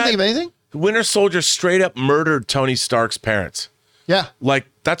 dude, I can't think of anything. Winter Soldier straight up murdered Tony Stark's parents. Yeah. Like,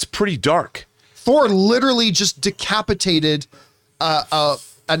 that's pretty dark. Thor literally just decapitated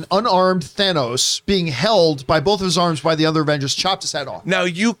an unarmed Thanos being held by both of his arms by the other Avengers, chopped his head off. Now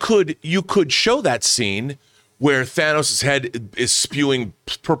you could show that scene where Thanos' head is spewing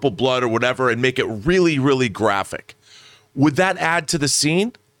purple blood or whatever and make it really, really graphic. Would that add to the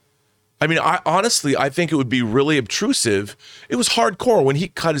scene? I mean, I think it would be really obtrusive. It was hardcore when he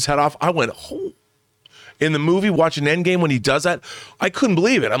cut his head off. I went, oh. In the movie, watching Endgame, when he does that, I couldn't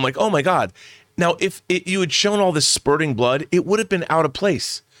believe it. I'm like, oh my God. Now, if you had shown all this spurting blood, it would have been out of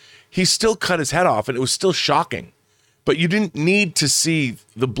place. He still cut his head off, and it was still shocking. But you didn't need to see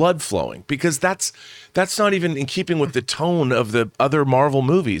the blood flowing because that's not even in keeping with the tone of the other Marvel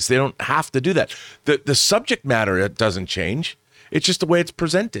movies. They don't have to do that. The subject matter doesn't change. It's just the way it's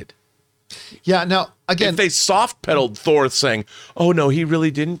presented. Yeah, now, again... If they soft-pedaled Thor saying, oh, no, he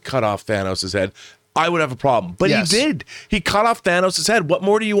really didn't cut off Thanos' head, I would have a problem. But he did. He cut off Thanos' head. What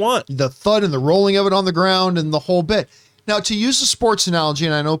more do you want? The thud and the rolling of it on the ground and the whole bit. Now, to use a sports analogy,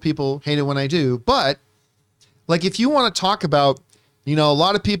 and I know people hate it when I do, but like if you want to talk about, a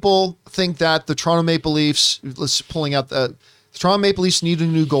lot of people think that the Toronto Maple Leafs, the Toronto Maple Leafs need a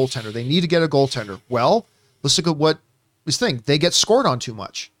new goaltender. They need to get a goaltender. Well, let's look at what this thing. They get scored on too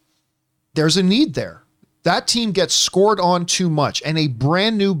much. There's a need there. That team gets scored on too much, and a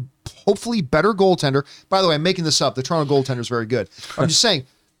brand new, hopefully better goaltender. By the way, I'm making this up. The Toronto goaltender is very good. I'm just saying,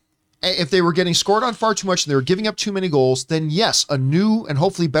 if they were getting scored on far too much and they were giving up too many goals, then yes, a new and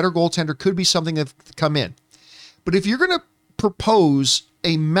hopefully better goaltender could be something that could come in. But if you're going to propose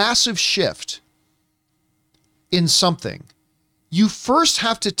a massive shift in something, you first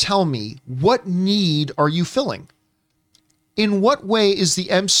have to tell me what need are you filling? In what way is the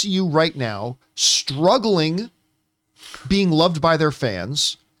MCU right now struggling being loved by their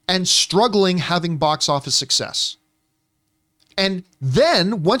fans and struggling having box office success? And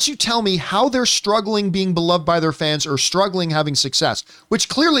then once you tell me how they're struggling being beloved by their fans or struggling having success, which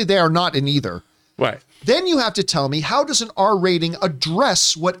clearly they are not in either, right? Then you have to tell me, how does an R rating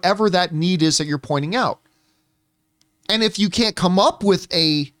address whatever that need is that you're pointing out? And if you can't come up with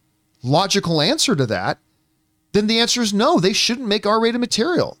a logical answer to that, then the answer is no, they shouldn't make R-rated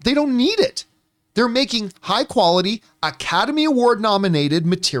material. They don't need it. They're making high quality, Academy Award nominated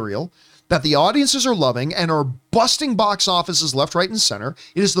material that the audiences are loving and are busting box offices left, right, and center.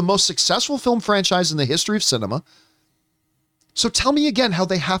 It is the most successful film franchise in the history of cinema. So tell me again how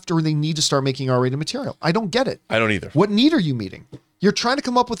they need to start making R-rated material. I don't get it. I don't either. What need are you meeting? You're trying to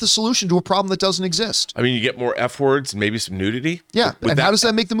come up with a solution to a problem that doesn't exist. I mean, you get more F words and maybe some nudity. Yeah. And how does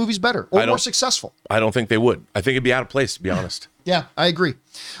that make the movies better or more successful? I don't think they would. I think it'd be out of place, to be honest. Yeah, I agree.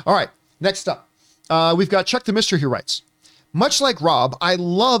 All right. Next up, we've got Chuck the Mystery who writes, much like Rob, I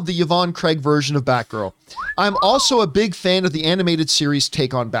love the Yvonne Craig version of Batgirl. I'm also a big fan of the animated series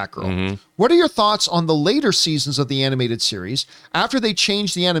take on Batgirl. What are your thoughts on the later seasons of the animated series after they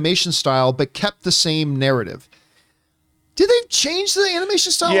changed the animation style but kept the same narrative? Did they change the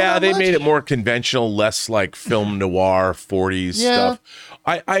animation style? Yeah, they made it more conventional, less like film noir 40s stuff.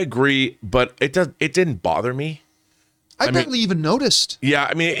 I agree, but it didn't bother me. I barely even noticed. Yeah,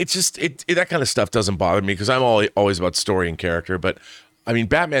 I mean, it's just that kind of stuff doesn't bother me because I'm always about story and character. But I mean,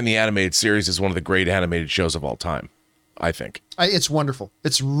 Batman the Animated Series is one of the great animated shows of all time, I think. It's wonderful.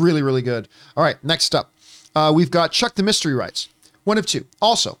 It's really, really good. All right, next up, we've got Chuck the Mystery writes, one of two.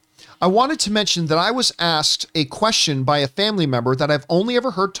 Also, I wanted to mention that I was asked a question by a family member that I've only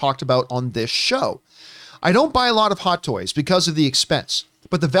ever heard talked about on this show. I don't buy a lot of Hot Toys because of the expense,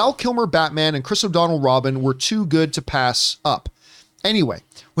 but the Val Kilmer Batman and Chris O'Donnell Robin were too good to pass up. Anyway,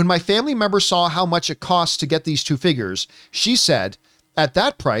 when my family member saw how much it costs to get these two figures, she said, at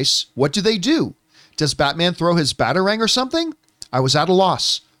that price, what do they do? Does Batman throw his Batarang or something? I was at a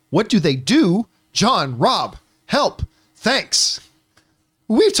loss. What do they do? John, Rob, help, thanks.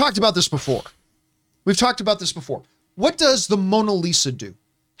 We've talked about this before. What does the Mona Lisa do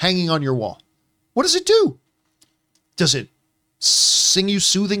hanging on your wall? What does it do? Does it sing you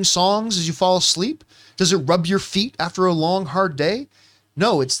soothing songs as you fall asleep? Does it rub your feet after a long, hard day?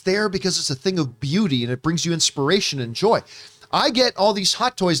 No, it's there because it's a thing of beauty and it brings you inspiration and joy. I get all these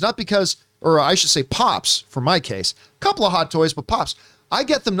Hot Toys not because, or I should say Pops for my case, a couple of Hot Toys, but Pops. I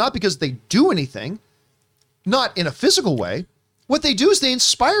get them not because they do anything, not in a physical way. What they do is they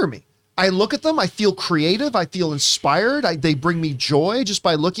inspire me. I look at them, I feel creative, I feel inspired, they bring me joy just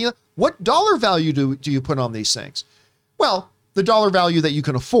by looking at them. What dollar value do you put on these things? Well, the dollar value that you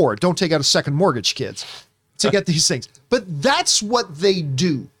can afford. Don't take out a second mortgage, kids, to get these things. But that's what they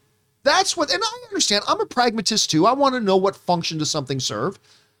do. That's what, and I understand, I'm a pragmatist too. I want to know what function does something serve.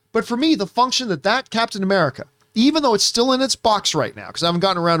 But for me, the function that Captain America, even though it's still in its box right now, because I haven't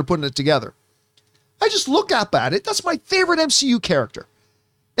gotten around to putting it together, I just look up at it. That's my favorite MCU character.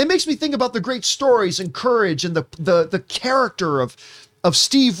 It makes me think about the great stories and courage and the character of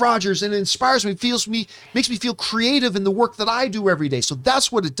Steve Rogers, and it inspires me, makes me feel creative in the work that I do every day. So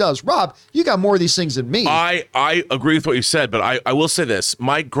that's what it does. Rob, you got more of these things than me. I agree with what you said, but I will say this.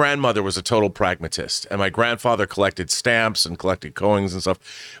 My grandmother was a total pragmatist, and my grandfather collected stamps and collected coins and stuff.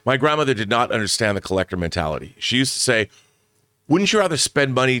 My grandmother did not understand the collector mentality. She used to say, wouldn't you rather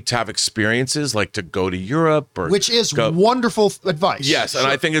spend money to have experiences, like to go to Europe? Which is wonderful advice. Yes, and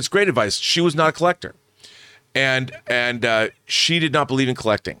I think it's great advice. She was not a collector. And she did not believe in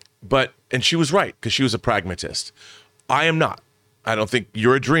collecting, and she was right because she was a pragmatist. I am not. I don't think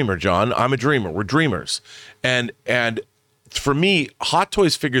you're a dreamer, John. I'm a dreamer. We're dreamers. And for me, Hot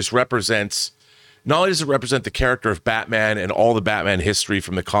Toys figures represents, not only does it represent the character of Batman and all the Batman history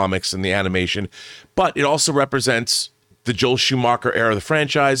from the comics and the animation, but it also represents the Joel Schumacher era of the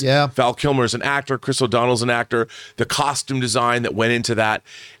franchise. Yeah. Val Kilmer's an actor. Chris O'Donnell's an actor. The costume design that went into that.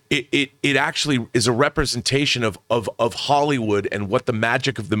 It actually is a representation of Hollywood and what the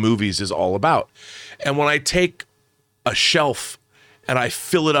magic of the movies is all about. And when I take a shelf and I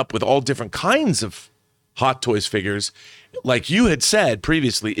fill it up with all different kinds of Hot Toys figures, like you had said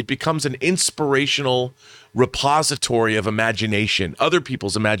previously, it becomes an inspirational repository of imagination, other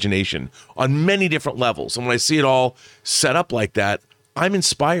people's imagination on many different levels. And when I see it all set up like that, I'm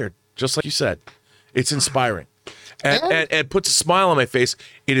inspired, just like you said. It's inspiring. And it puts a smile on my face.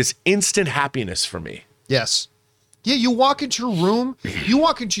 It is instant happiness for me. Yes. Yeah, you walk into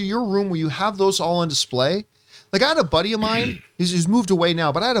your room where you have those all on display. Like I had a buddy of mine, he's moved away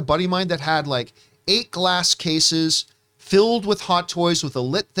now, but I had a buddy of mine that had like 8 glass cases filled with Hot Toys with a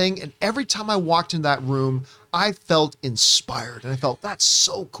lit thing. And every time I walked in that room, I felt inspired. And I felt, that's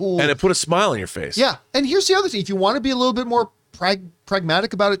so cool. And it put a smile on your face. Yeah. And here's the other thing. If you want to be a little bit more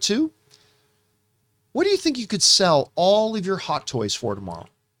pragmatic about it too, what do you think you could sell all of your Hot Toys for tomorrow?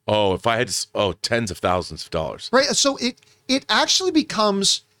 Oh, if I had to, tens of thousands of dollars. Right. So it actually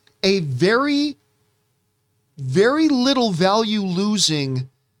becomes a very, very little value losing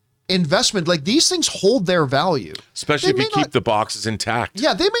investment. Like these things hold their value. Especially if you keep the boxes intact.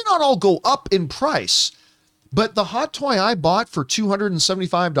 Yeah, they may not all go up in price, but the Hot Toy I bought for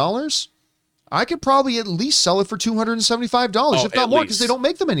 $275, I could probably at least sell it for $275, if not more, because they don't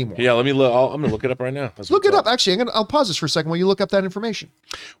make them anymore. Yeah, let me look. I'm going to look it up right now. Look it up. Actually, I'll pause this for a second while you look up that information.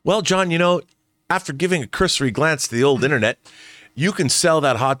 Well, John, after giving a cursory glance to the old internet, you can sell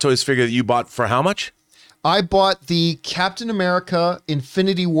that Hot Toys figure that you bought for how much? I bought the Captain America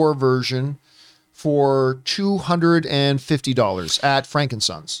Infinity War version for $250 at Frank and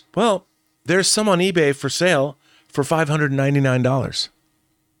Sons. Well, there's some on eBay for sale for $599.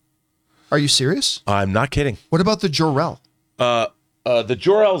 Are you serious? I'm not kidding. What about the Jor-El? The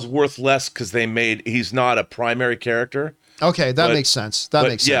Jor-El's worth less because he's not a primary character. Okay, that makes sense. That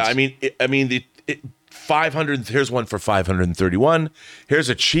makes sense. Yeah, I mean, the 500. Here's one for 531. Here's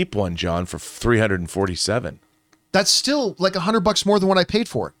a cheap one, John, for 347. That's still like $100 more than what I paid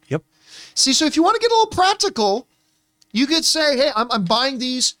for it. Yep. See, so if you want to get a little practical, you could say, hey, I'm buying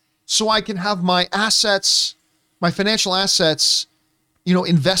these so I can have my assets, my financial assets,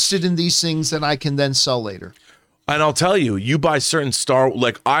 invested in these things that I can then sell later. And I'll tell you, you buy certain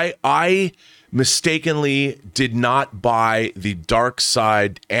I mistakenly did not buy the dark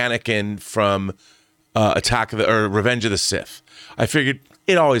side Anakin from Revenge of the Sith. I figured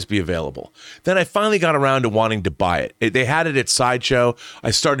it'd always be available. Then I finally got around to wanting to buy it. They had it at Sideshow.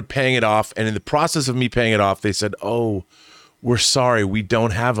 I started paying it off, and in the process of me paying it off, they said, "Oh, we're sorry, we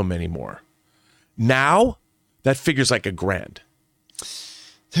don't have them anymore." Now, that figure's like $1,000.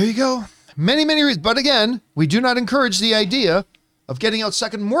 There you go. Many, many reasons. But again, we do not encourage the idea of getting out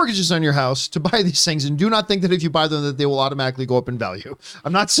second mortgages on your house to buy these things, and do not think that if you buy them that they will automatically go up in value.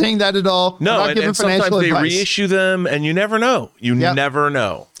 I'm not saying that at all. No, I'm not giving and sometimes financial they advice. reissue them, and you never know. Never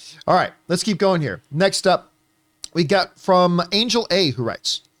know. All right, let's keep going here. Next up, we got from Angel A, who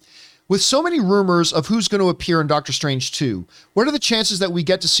writes, with so many rumors of who's going to appear in Doctor Strange 2, what are the chances that we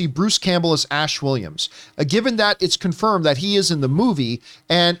get to see Bruce Campbell as Ash Williams? Given that it's confirmed that he is in the movie,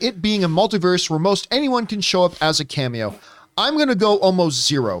 and it being a multiverse where most anyone can show up as a cameo, I'm going to go almost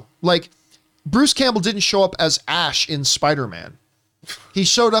zero. Like, Bruce Campbell didn't show up as Ash in Spider-Man. He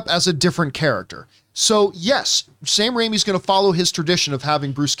showed up as a different character. So, yes, Sam Raimi's going to follow his tradition of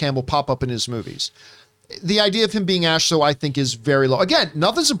having Bruce Campbell pop up in his movies. The idea of him being Ash, though, I think is very low. Again,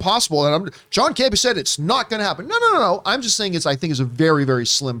 nothing's impossible. And John Campbell said it's not going to happen. No. I'm just saying I think it's a very, very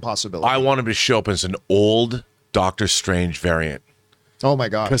slim possibility. I want him to show up as an old Doctor Strange variant. Oh, my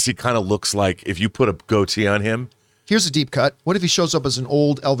God. Because he kind of looks like, if you put a goatee on him. Here's a deep cut. What if he shows up as an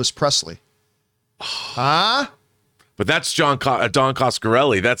old Elvis Presley? Huh? But that's Don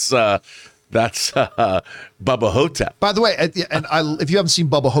Coscarelli. That's Bubba Hotep. By the way, if you haven't seen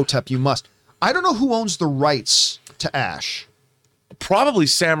Bubba Hotep, you must. I don't know who owns the rights to Ash. Probably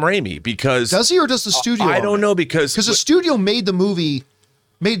Sam Raimi, because... Does he, or does the studio I don't know, because the studio made the movie,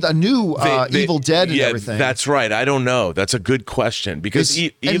 made a new Evil Dead and everything. That's right. I don't know. That's a good question, because...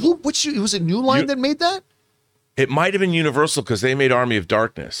 was it New Line that made that? It might have been Universal, because they made Army of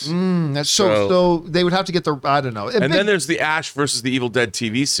Darkness. That's so they would have to get I don't know. Then there's the Ash versus the Evil Dead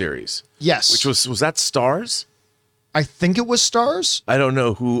TV series. Yes. Which was that Starz? I think it was Starz. I don't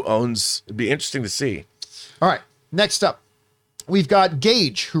know who owns. It'd be interesting to see. All right. Next up, we've got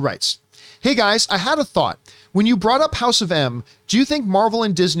Gage, who writes, hey guys, I had a thought. When you brought up House of M, do you think Marvel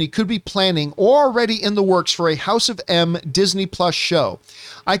and Disney could be planning or already in the works for a House of M Disney Plus show?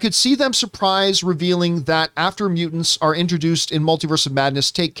 I could see them surprise revealing that after mutants are introduced in Multiverse of Madness.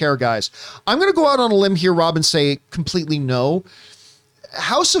 Take care, guys. I'm going to go out on a limb here, Rob, and say completely no.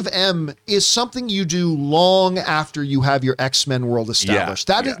 House of M is something you do long after you have your X-Men world established.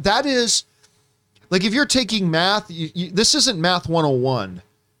 That is like, if you're taking math, this isn't math 101.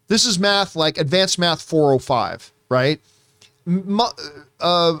 This is math like advanced math 405, right?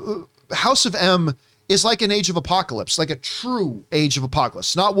 House of M is like an Age of Apocalypse, like a true Age of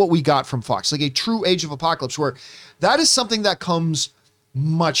Apocalypse, not what we got from Fox, like a true Age of Apocalypse, where that is something that comes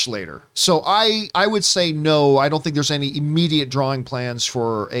much later. So I would say no. I don't think there's any immediate drawing plans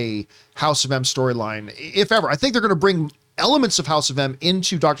for a House of M storyline, if ever. I think they're going to bring elements of House of M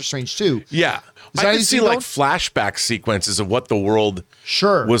into Doctor Strange 2. Yeah. I can see like flashback sequences of what the world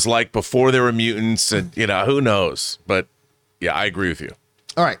was like before there were mutants, and who knows. But yeah, I agree with you.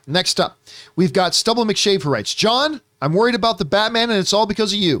 All right, next up, we've got Stubble McShave, who writes, John, I'm worried about the Batman, and it's all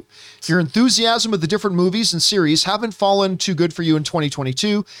because of you. Your enthusiasm of the different movies and series haven't fallen too good for you in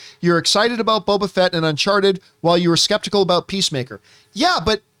 2022. You're excited about Boba Fett and Uncharted, while you were skeptical about Peacemaker. Yeah,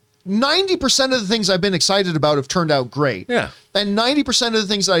 but 90% of the things I've been excited about have turned out great. Yeah. And 90% of the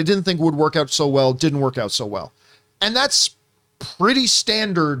things that I didn't think would work out so well didn't work out so well. And that's pretty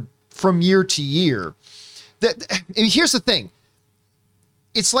standard from year to year. And here's the thing.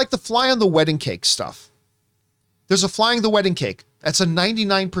 It's like the fly on the wedding cake stuff. There's a fly on the wedding cake. That's a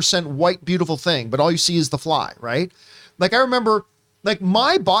 99% white, beautiful thing, but all you see is the fly, right? Like, I remember, like,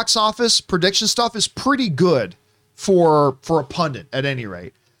 my box office prediction stuff is pretty good for a pundit at any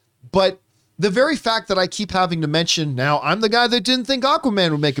rate. But the very fact that I keep having to mention now, I'm the guy that didn't think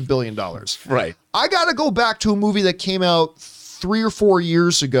Aquaman would make $1 billion. Right. I got to go back to a movie that came out 3 or 4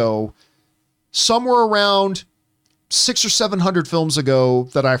 years ago, somewhere around 600 or 700 films ago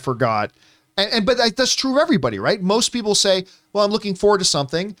that I forgot. But that's true of everybody, right? Most people say, well, I'm looking forward to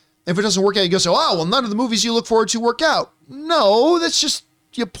something. If it doesn't work out, you go say, oh, well, none of the movies you look forward to work out. No, that's just,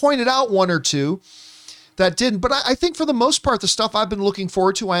 you pointed out one or two that didn't. But I think for the most part, the stuff I've been looking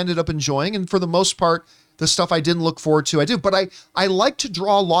forward to, I ended up enjoying. And for the most part, the stuff I didn't look forward to, I did. But I like to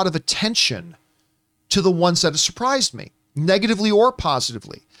draw a lot of attention to the ones that have surprised me, negatively or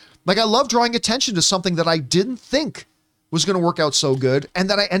positively. Like, I love drawing attention to something that I didn't think was going to work out so good and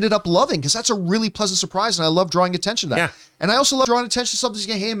that I ended up loving, because that's a really pleasant surprise. And I love drawing attention to that. Yeah. And I also love drawing attention to something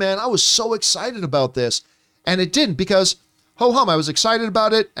saying, hey man, I was so excited about this. And it didn't, because ho hum, I was excited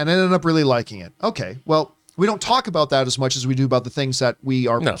about it and I ended up really liking it. Okay. Well, we don't talk about that as much as we do about the things that we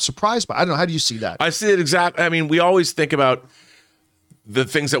are surprised by. I don't know. How do you see that? I see it exactly. I mean, we always think about the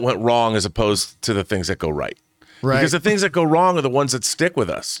things that went wrong as opposed to the things that go right. Right. Because the things that go wrong are the ones that stick with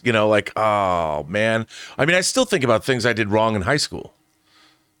us. You know, like, oh man. I mean, I still think about things I did wrong in high school.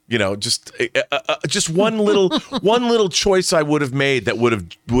 You know, just one little choice I would have made that would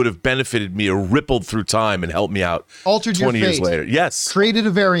have benefited me or rippled through time and helped me out. Altered 20 your fate. years later. Yes. Created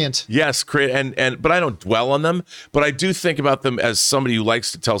a variant. Yes, but I don't dwell on them. But I do think about them as somebody who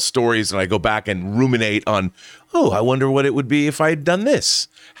likes to tell stories, and I go back and ruminate on, oh, I wonder what it would be if I had done this.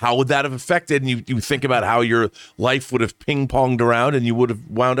 How would that have affected? And you think about how your life would have ping-ponged around, and you would have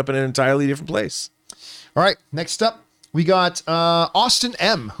wound up in an entirely different place. All right, next up, we got Austin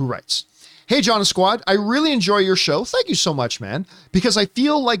M, who writes, hey, John and Squad, I really enjoy your show. Thank you so much, man, because I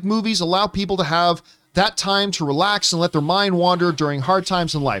feel like movies allow people to have that time to relax and let their mind wander during hard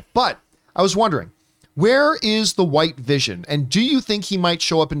times in life. But I was wondering, where is the White Vision? And do you think he might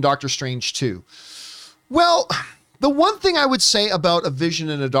show up in Doctor Strange 2? Well, the one thing I would say about a Vision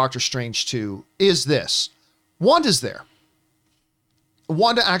in a Doctor Strange 2 is this. Wanda's there.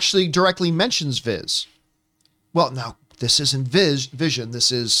 Wanda actually directly mentions Viz. Well, now, this isn't Vision.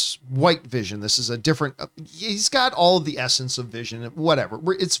 This is White Vision. This is a different... he's got all of the essence of Vision. Whatever.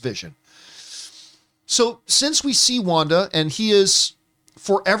 It's Vision. So since we see Wanda, and he is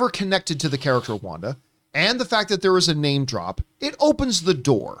forever connected to the character of Wanda, and the fact that there is a name drop, it opens the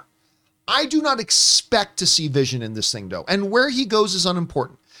door. I do not expect to see Vision in this thing, though. And where he goes is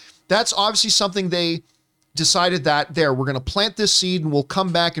unimportant. That's obviously something they decided that, we're going to plant this seed and we'll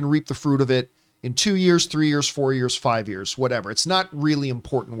come back and reap the fruit of it in 2 years, 3 years, 4 years, 5 years, whatever. It's not really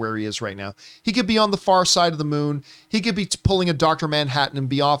important where he is right now. He could be on the far side of the moon. He could be pulling a Dr. Manhattan and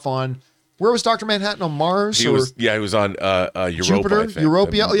be off on, where was Dr. Manhattan, on Mars? He was on Europa, Jupiter, I think.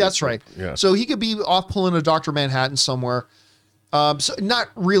 Europa. Oh, yeah, that's right. Yeah. So he could be off pulling a Dr. Manhattan somewhere. So not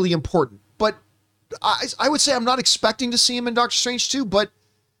really important. But I would say I'm not expecting to see him in Doctor Strange 2, but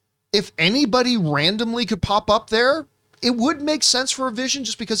if anybody randomly could pop up there, it would make sense for a Vision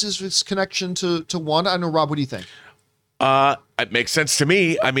just because of his connection to Wanda. I don't know, Rob, what do you think? It makes sense to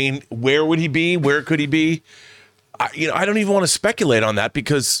me. I mean, where would he be? Where could he be? I don't even want to speculate on that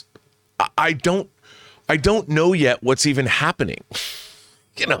because I don't know yet what's even happening.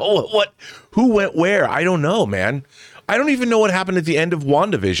 Who went where? I don't know, man. I don't even know what happened at the end of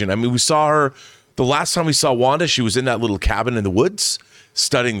WandaVision. I mean, we saw her, the last time we saw Wanda, she was in that little cabin in the woods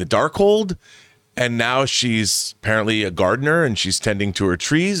studying the Darkhold. And now she's apparently a gardener and she's tending to her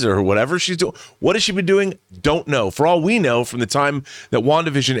trees or whatever she's doing. What has she been doing? Don't know. For all we know, from the time that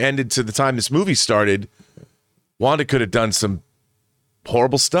WandaVision ended to the time this movie started, Wanda could have done some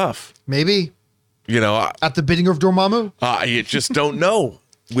horrible stuff. Maybe. At the bidding of Dormammu? You just don't know.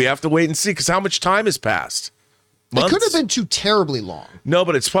 We have to wait and see because how much time has passed? Months? It could have been too terribly long. No,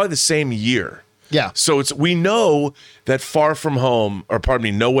 but it's probably the same year. Yeah. So we know that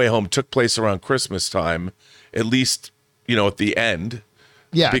No Way Home took place around Christmas time, at least, at the end.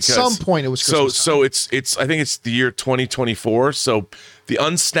 Yeah, at some point it was Christmas time. So it's I think it's the year 2024. So the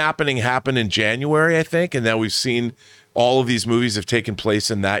unsnapping happened in January, I think, and now we've seen all of these movies have taken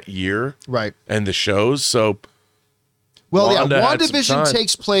place in that year. Right. And the shows. So WandaVision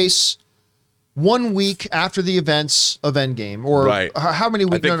takes place 1 week after the events of Endgame, or right. How many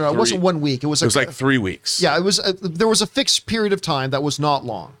weeks? No, it wasn't 1 week. It was like 3 weeks. Yeah, it was. There was a fixed period of time that was not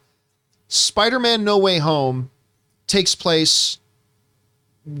long. Spider-Man: No Way Home takes place.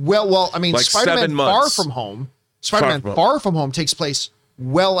 I mean, like Spider-Man Far From Home. Spider-Man Far From Home takes place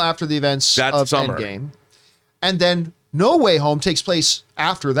well after the events of Endgame, and then No Way Home takes place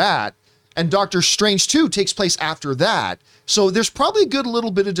after that. And Doctor Strange 2 takes place after that. So there's probably a good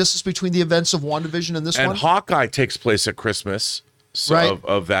little bit of distance between the events of WandaVision and this one. And Hawkeye takes place at Christmas. Right.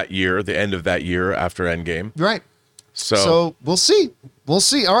 of that year, the end of that year after Endgame. Right. So, So we'll see. We'll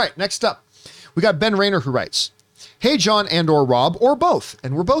see. All right. Next up, we got Ben Rayner who writes, "Hey John and or Rob or both,"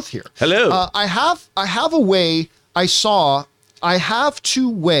 and we're both here. hello. I have a way. I have to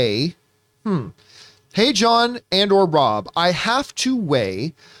weigh. Hey John and or Rob, I have to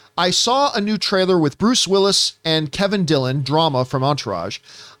weigh. I saw a new trailer with Bruce Willis and Kevin Dillon, drama from Entourage.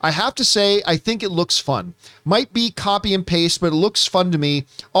 I have to say, I think it looks fun. Might be copy and paste, but it looks fun to me.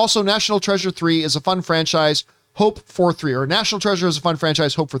 Also, National Treasure 3 is a fun franchise. Hope for 3. Or National Treasure is a fun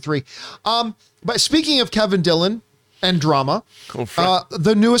franchise. Hope for 3. But speaking of Kevin Dillon and drama,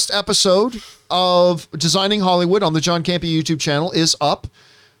 the newest episode of Designing Hollywood on the John Campea YouTube channel is up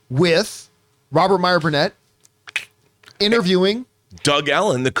with Robert Meyer Burnett interviewing Doug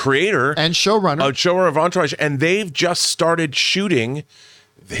Ellen, the creator and showrunner of Entourage, and they've just started shooting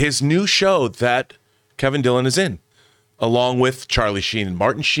his new show that Kevin Dillon is in, along with Charlie Sheen and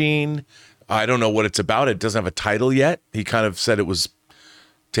Martin Sheen. I don't know what it's about. It doesn't have a title yet. He kind of said it was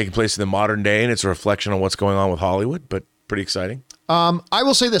taking place in the modern day, and it's a reflection on what's going on with Hollywood, but pretty exciting. I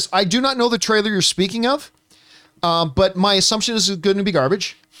will say this. I do not know the trailer you're speaking of, but my assumption is it's going to be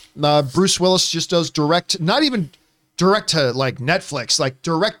garbage. Bruce Willis just does direct, not even direct to like Netflix, like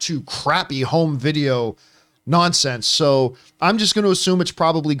direct to crappy home video nonsense. So I'm just going to assume it's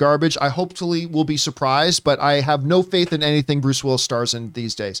probably garbage. I hopefully will be surprised, but I have no faith in anything Bruce Willis stars in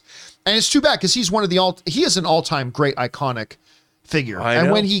these days. And it's too bad because he's one of he is an all-time great iconic figure.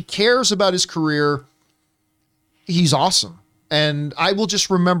 And when he cares about his career, he's awesome. And I will just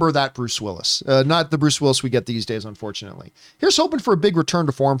remember that Bruce Willis, not the Bruce Willis we get these days, unfortunately. Here's hoping for a big return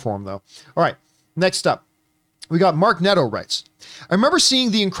to form for him, though. All right, next up, we got Mark Netto writes, I remember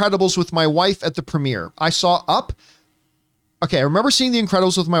seeing The Incredibles with my wife at the premiere. I remember seeing The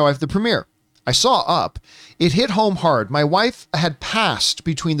Incredibles with my wife at the premiere. I saw Up. It hit home hard. My wife had passed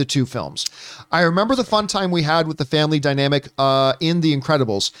between the two films. I remember the fun time we had with the family dynamic in The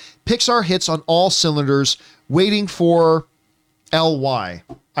Incredibles. Pixar hits on all cylinders, waiting for LY.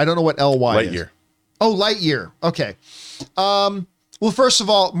 I don't know what LY is. Lightyear. Oh, Lightyear. Okay. Well, first of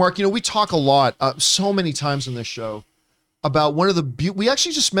all, Mark, we talk a lot, so many times in this show about one of the, we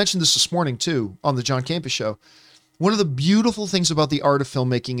actually just mentioned this morning too, on the John Campea show. One of the beautiful things about the art of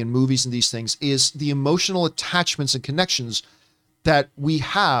filmmaking and movies and these things is the emotional attachments and connections that we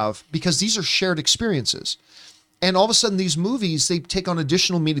have because these are shared experiences. And all of a sudden, these movies, they take on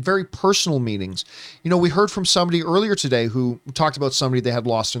additional meaning, very personal meanings. We heard from somebody earlier today who talked about somebody they had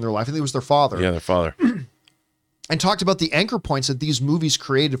lost in their life. I think it was their father. Yeah, their father. And talked about the anchor points that these movies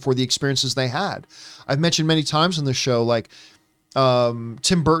created for the experiences they had. I've mentioned many times on the show, like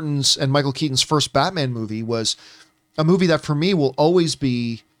Tim Burton's and Michael Keaton's first Batman movie was a movie that for me will always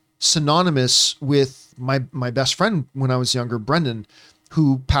be synonymous with my best friend when I was younger, Brendan,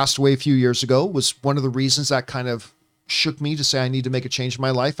 who passed away a few years ago, was one of the reasons that kind of shook me to say I need to make a change in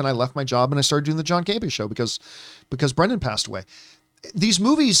my life. And I left my job and I started doing the John Campea show because Brendan passed away. These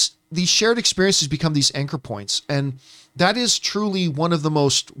movies, these shared experiences become these anchor points. And that is truly one of the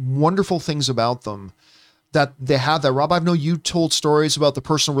most wonderful things about them that they have that. Rob, I know you told stories about the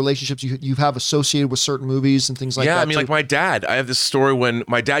personal relationships you have associated with certain movies and things like that. Yeah, I mean, like my dad. I have this story when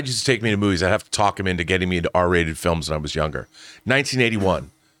my dad used to take me to movies. I'd have to talk him into getting me into R-rated films when I was younger. 1981.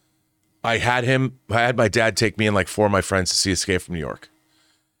 I had my dad take me and like 4 of my friends to see Escape from New York.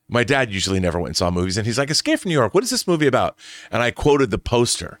 My dad usually never went and saw movies, and he's like, Escape from New York, what is this movie about? And I quoted the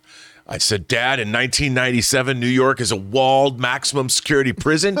poster. I said, Dad, in 1997, New York is a walled maximum security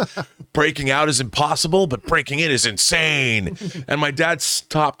prison. Breaking out is impossible, but breaking in is insane. And my dad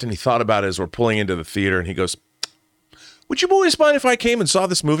stopped and he thought about it as we're pulling into the theater, and he goes, would you boys mind if I came and saw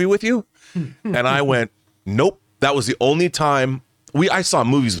this movie with you? And I went, nope. That was the only time I saw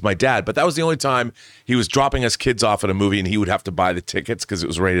movies with my dad, but that was the only time he was dropping us kids off at a movie and he would have to buy the tickets because it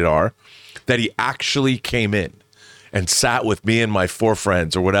was rated R, that he actually came in and sat with me and my 4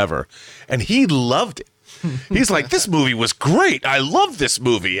 friends or whatever. And he loved it. He's like, this movie was great. I love this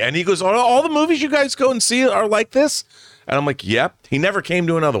movie. And he goes, all the movies you guys go and see are like this? And I'm like, yep. He never came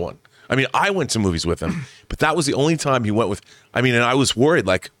to another one. I mean, I went to movies with him, but that was the only time he went with, and I was worried,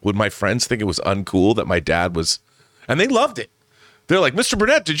 like, would my friends think it was uncool that my dad was, and they loved it. They're like, Mr.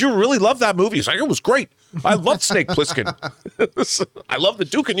 Burnett, did you really love that movie? He's like, it was great. I loved Snake Plissken. I love the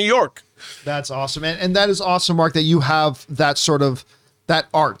Duke of New York. That's awesome. And that is awesome, Mark, that you have that sort of, that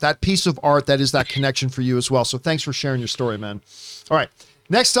art, that piece of art that is that connection for you as well. So thanks for sharing your story, man. All right.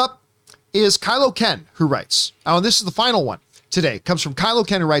 Next up is Kylo Ken, who writes, and this is the final one today. Comes from Kylo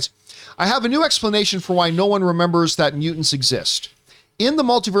Ken, who writes, I have a new explanation for why no one remembers that mutants exist. In the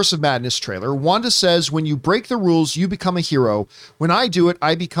Multiverse of Madness trailer, Wanda says, when you break the rules, you become a hero. When I do it,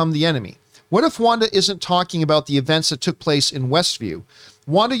 I become the enemy. What if Wanda isn't talking about the events that took place in Westview?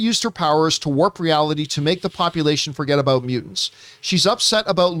 Wanda used her powers to warp reality to make the population forget about mutants. She's upset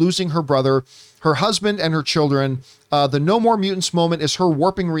about losing her brother, her husband, and her children. The no more mutants moment is her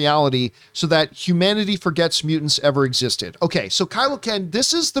warping reality so that humanity forgets mutants ever existed. Okay, so Kylo Ken,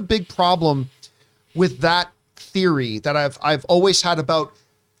 this is the big problem with that theory that I've always had about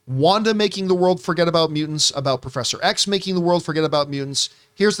Wanda making the world forget about mutants, about Professor X making the world forget about mutants.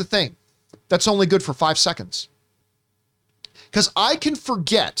 Here's the thing. That's only good for 5 seconds. Because I can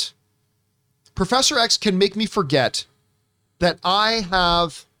forget, Professor X can make me forget that I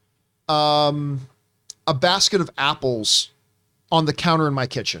have a basket of apples on the counter in my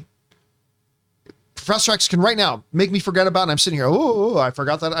kitchen. Professor X can right now make me forget about it, and I'm sitting here, oh, I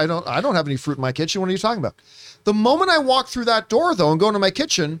forgot that I don't have any fruit in my kitchen. What are you talking about? The moment I walk through that door, though, and go into my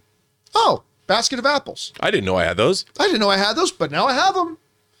kitchen, oh, basket of apples. I didn't know I had those. I didn't know I had those, but now I have them.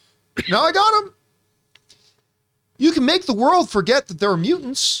 Now I got them. You can make the world forget that there are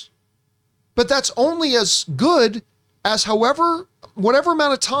mutants, but that's only as good as whatever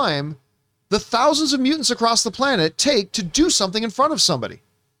amount of time the thousands of mutants across the planet take to do something in front of somebody.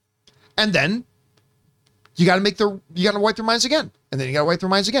 And then you got to wipe their minds again. And then you got to wipe their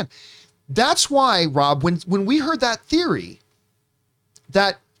minds again. That's why, Rob, when we heard that theory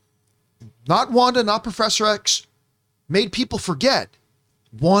that not Wanda, not Professor X made people forget,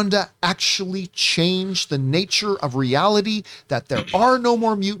 Wanda actually changed the nature of reality, that there are no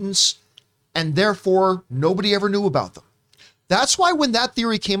more mutants, and therefore nobody ever knew about them. That's why when that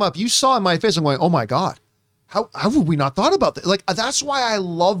theory came up, you saw in my face, I'm going, oh my God, how have we not thought about that? Like, that's why I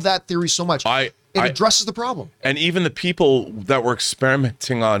love that theory so much. It addresses the problem. And even the people that were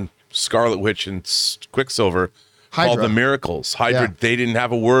experimenting on Scarlet Witch and Quicksilver, called the Miracles, Hydra, they didn't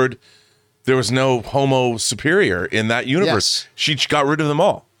have a word. There was no Homo superior in that universe. Yes. She got rid of them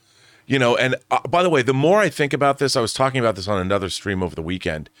all. You know, and by the way, the more I think about this, I was talking about this on another stream over the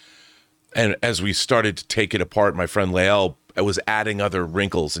weekend. And as we started to take it apart, my friend Lael was adding other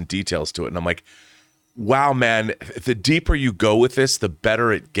wrinkles and details to it. And I'm like, wow, man, the deeper you go with this, the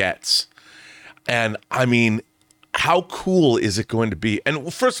better it gets. And I mean, how cool is it going to be?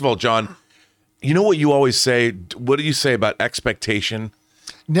 And first of all, John, you know what you always say? What do you say about expectation?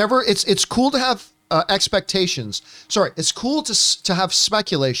 Never. It's cool to have expectations. Sorry, it's cool to have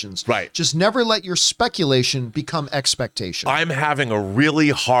speculations. Right. Just never let your speculation become expectation. I'm having a really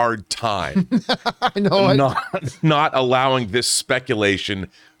hard time. I know. Not allowing this speculation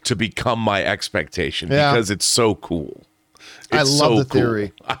to become my expectation because it's so cool. I love the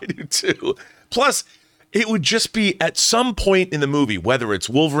theory. I do too. Plus, it would just be at some point in the movie, whether it's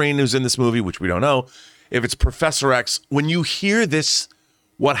Wolverine who's in this movie, which we don't know, if it's Professor X, when you hear this,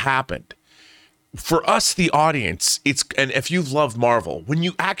 what happened? For us, the audience, and if you've loved Marvel, when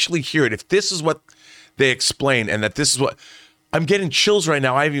you actually hear it, if this is what they explain and that this is what, I'm getting chills right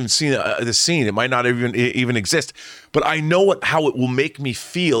now. I haven't even seen the scene. It might not even exist, but I know how it will make me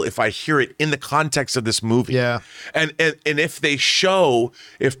feel if I hear it in the context of this movie. Yeah. And if they show,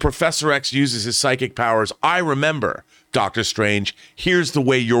 if Professor X uses his psychic powers, I remember, Doctor Strange, here's the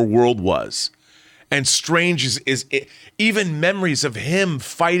way your world was. And Strange is even memories of him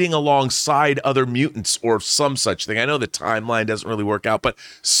fighting alongside other mutants or some such thing. I know the timeline doesn't really work out, but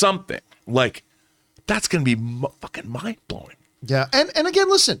something like that's going to be fucking mind-blowing. Yeah. And again,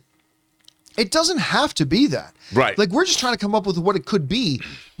 listen, it doesn't have to be that. Right. Like, we're just trying to come up with what it could be.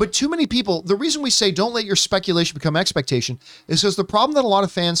 But too many people, the reason we say don't let your speculation become expectation is because the problem that a lot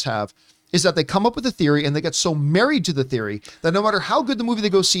of fans have is that they come up with a theory and they get so married to the theory that no matter how good the movie they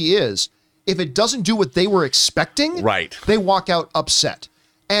go see is, if it doesn't do what they were expecting, right, they walk out upset.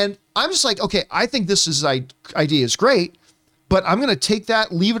 And I'm just like, okay, I think this idea is great, but I'm going to take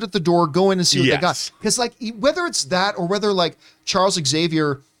that, leave it at the door, go in and see what they got. Because like, whether it's that or whether like Charles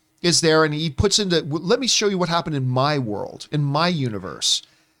Xavier is there and he puts into, let me show you what happened in my world, in my universe.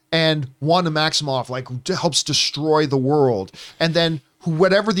 And Wanda Maximoff like helps destroy the world. And then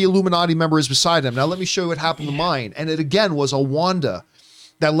whatever the Illuminati member is beside him, now let me show you what happened to mine. And it again was a Wanda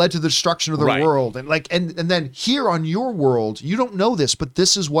that led to the destruction of the world. And like, and then here on your world, you don't know this, but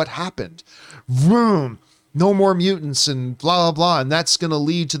this is what happened. Vroom, no more mutants and blah, blah, blah. And that's going to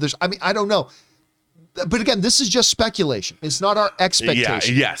lead to this. I mean, I don't know. But again, this is just speculation. It's not our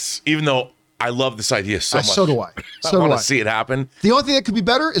expectation. Yeah, yes. Even though I love this idea so much. So do I. I want to see it happen. The only thing that could be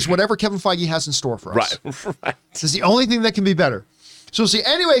better is whatever Kevin Feige has in store for us. Right. This is the only thing that can be better. So see,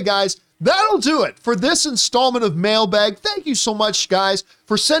 anyway, guys, That'll do it for this installment of Mailbag. Thank you so much, guys,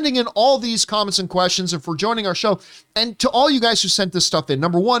 for sending in all these comments and questions and for joining our show. And to all you guys who sent this stuff in,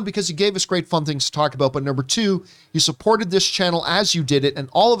 number one, because you gave us great fun things to talk about, but number two, you supported this channel as you did it, and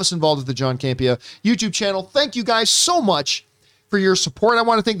all of us involved with the John Campea YouTube channel. Thank you guys so much for your support. I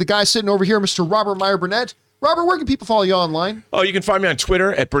want to thank the guy sitting over here, Mr. Robert Meyer Burnett. Robert, where can people follow you online? Oh, you can find me on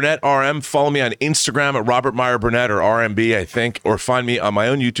Twitter at BurnettRM. Follow me on Instagram at Robert Meyer Burnett or RMB, I think, or find me on my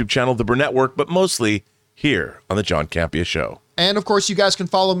own YouTube channel, The Burnett Work, but mostly here on The John Campea Show. And of course, you guys can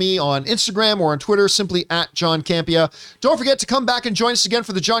follow me on Instagram or on Twitter, simply at John Campea. Don't forget to come back and join us again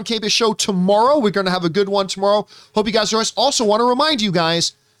for the John Campea Show tomorrow. We're going to have a good one tomorrow. Hope you guys join us. Also want to remind you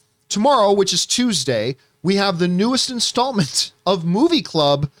guys, tomorrow, which is Tuesday, we have the newest installment of Movie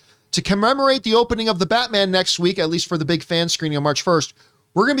Club to commemorate the opening of The Batman next week, at least for the big fan screening on March 1st.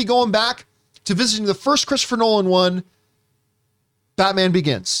 We're going to be going back to visiting the first Christopher Nolan one, Batman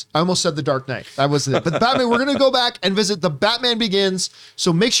Begins. I almost said The Dark Knight. That wasn't it. But Batman, we're going to go back and visit the Batman Begins.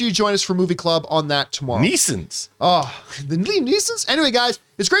 So make sure you join us for Movie Club on that tomorrow. Neeson's. Oh, the Liam Neeson's? Anyway, guys,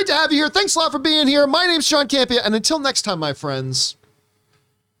 it's great to have you here. Thanks a lot for being here. My name's John Campea. And until next time, my friends,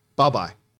 bye-bye.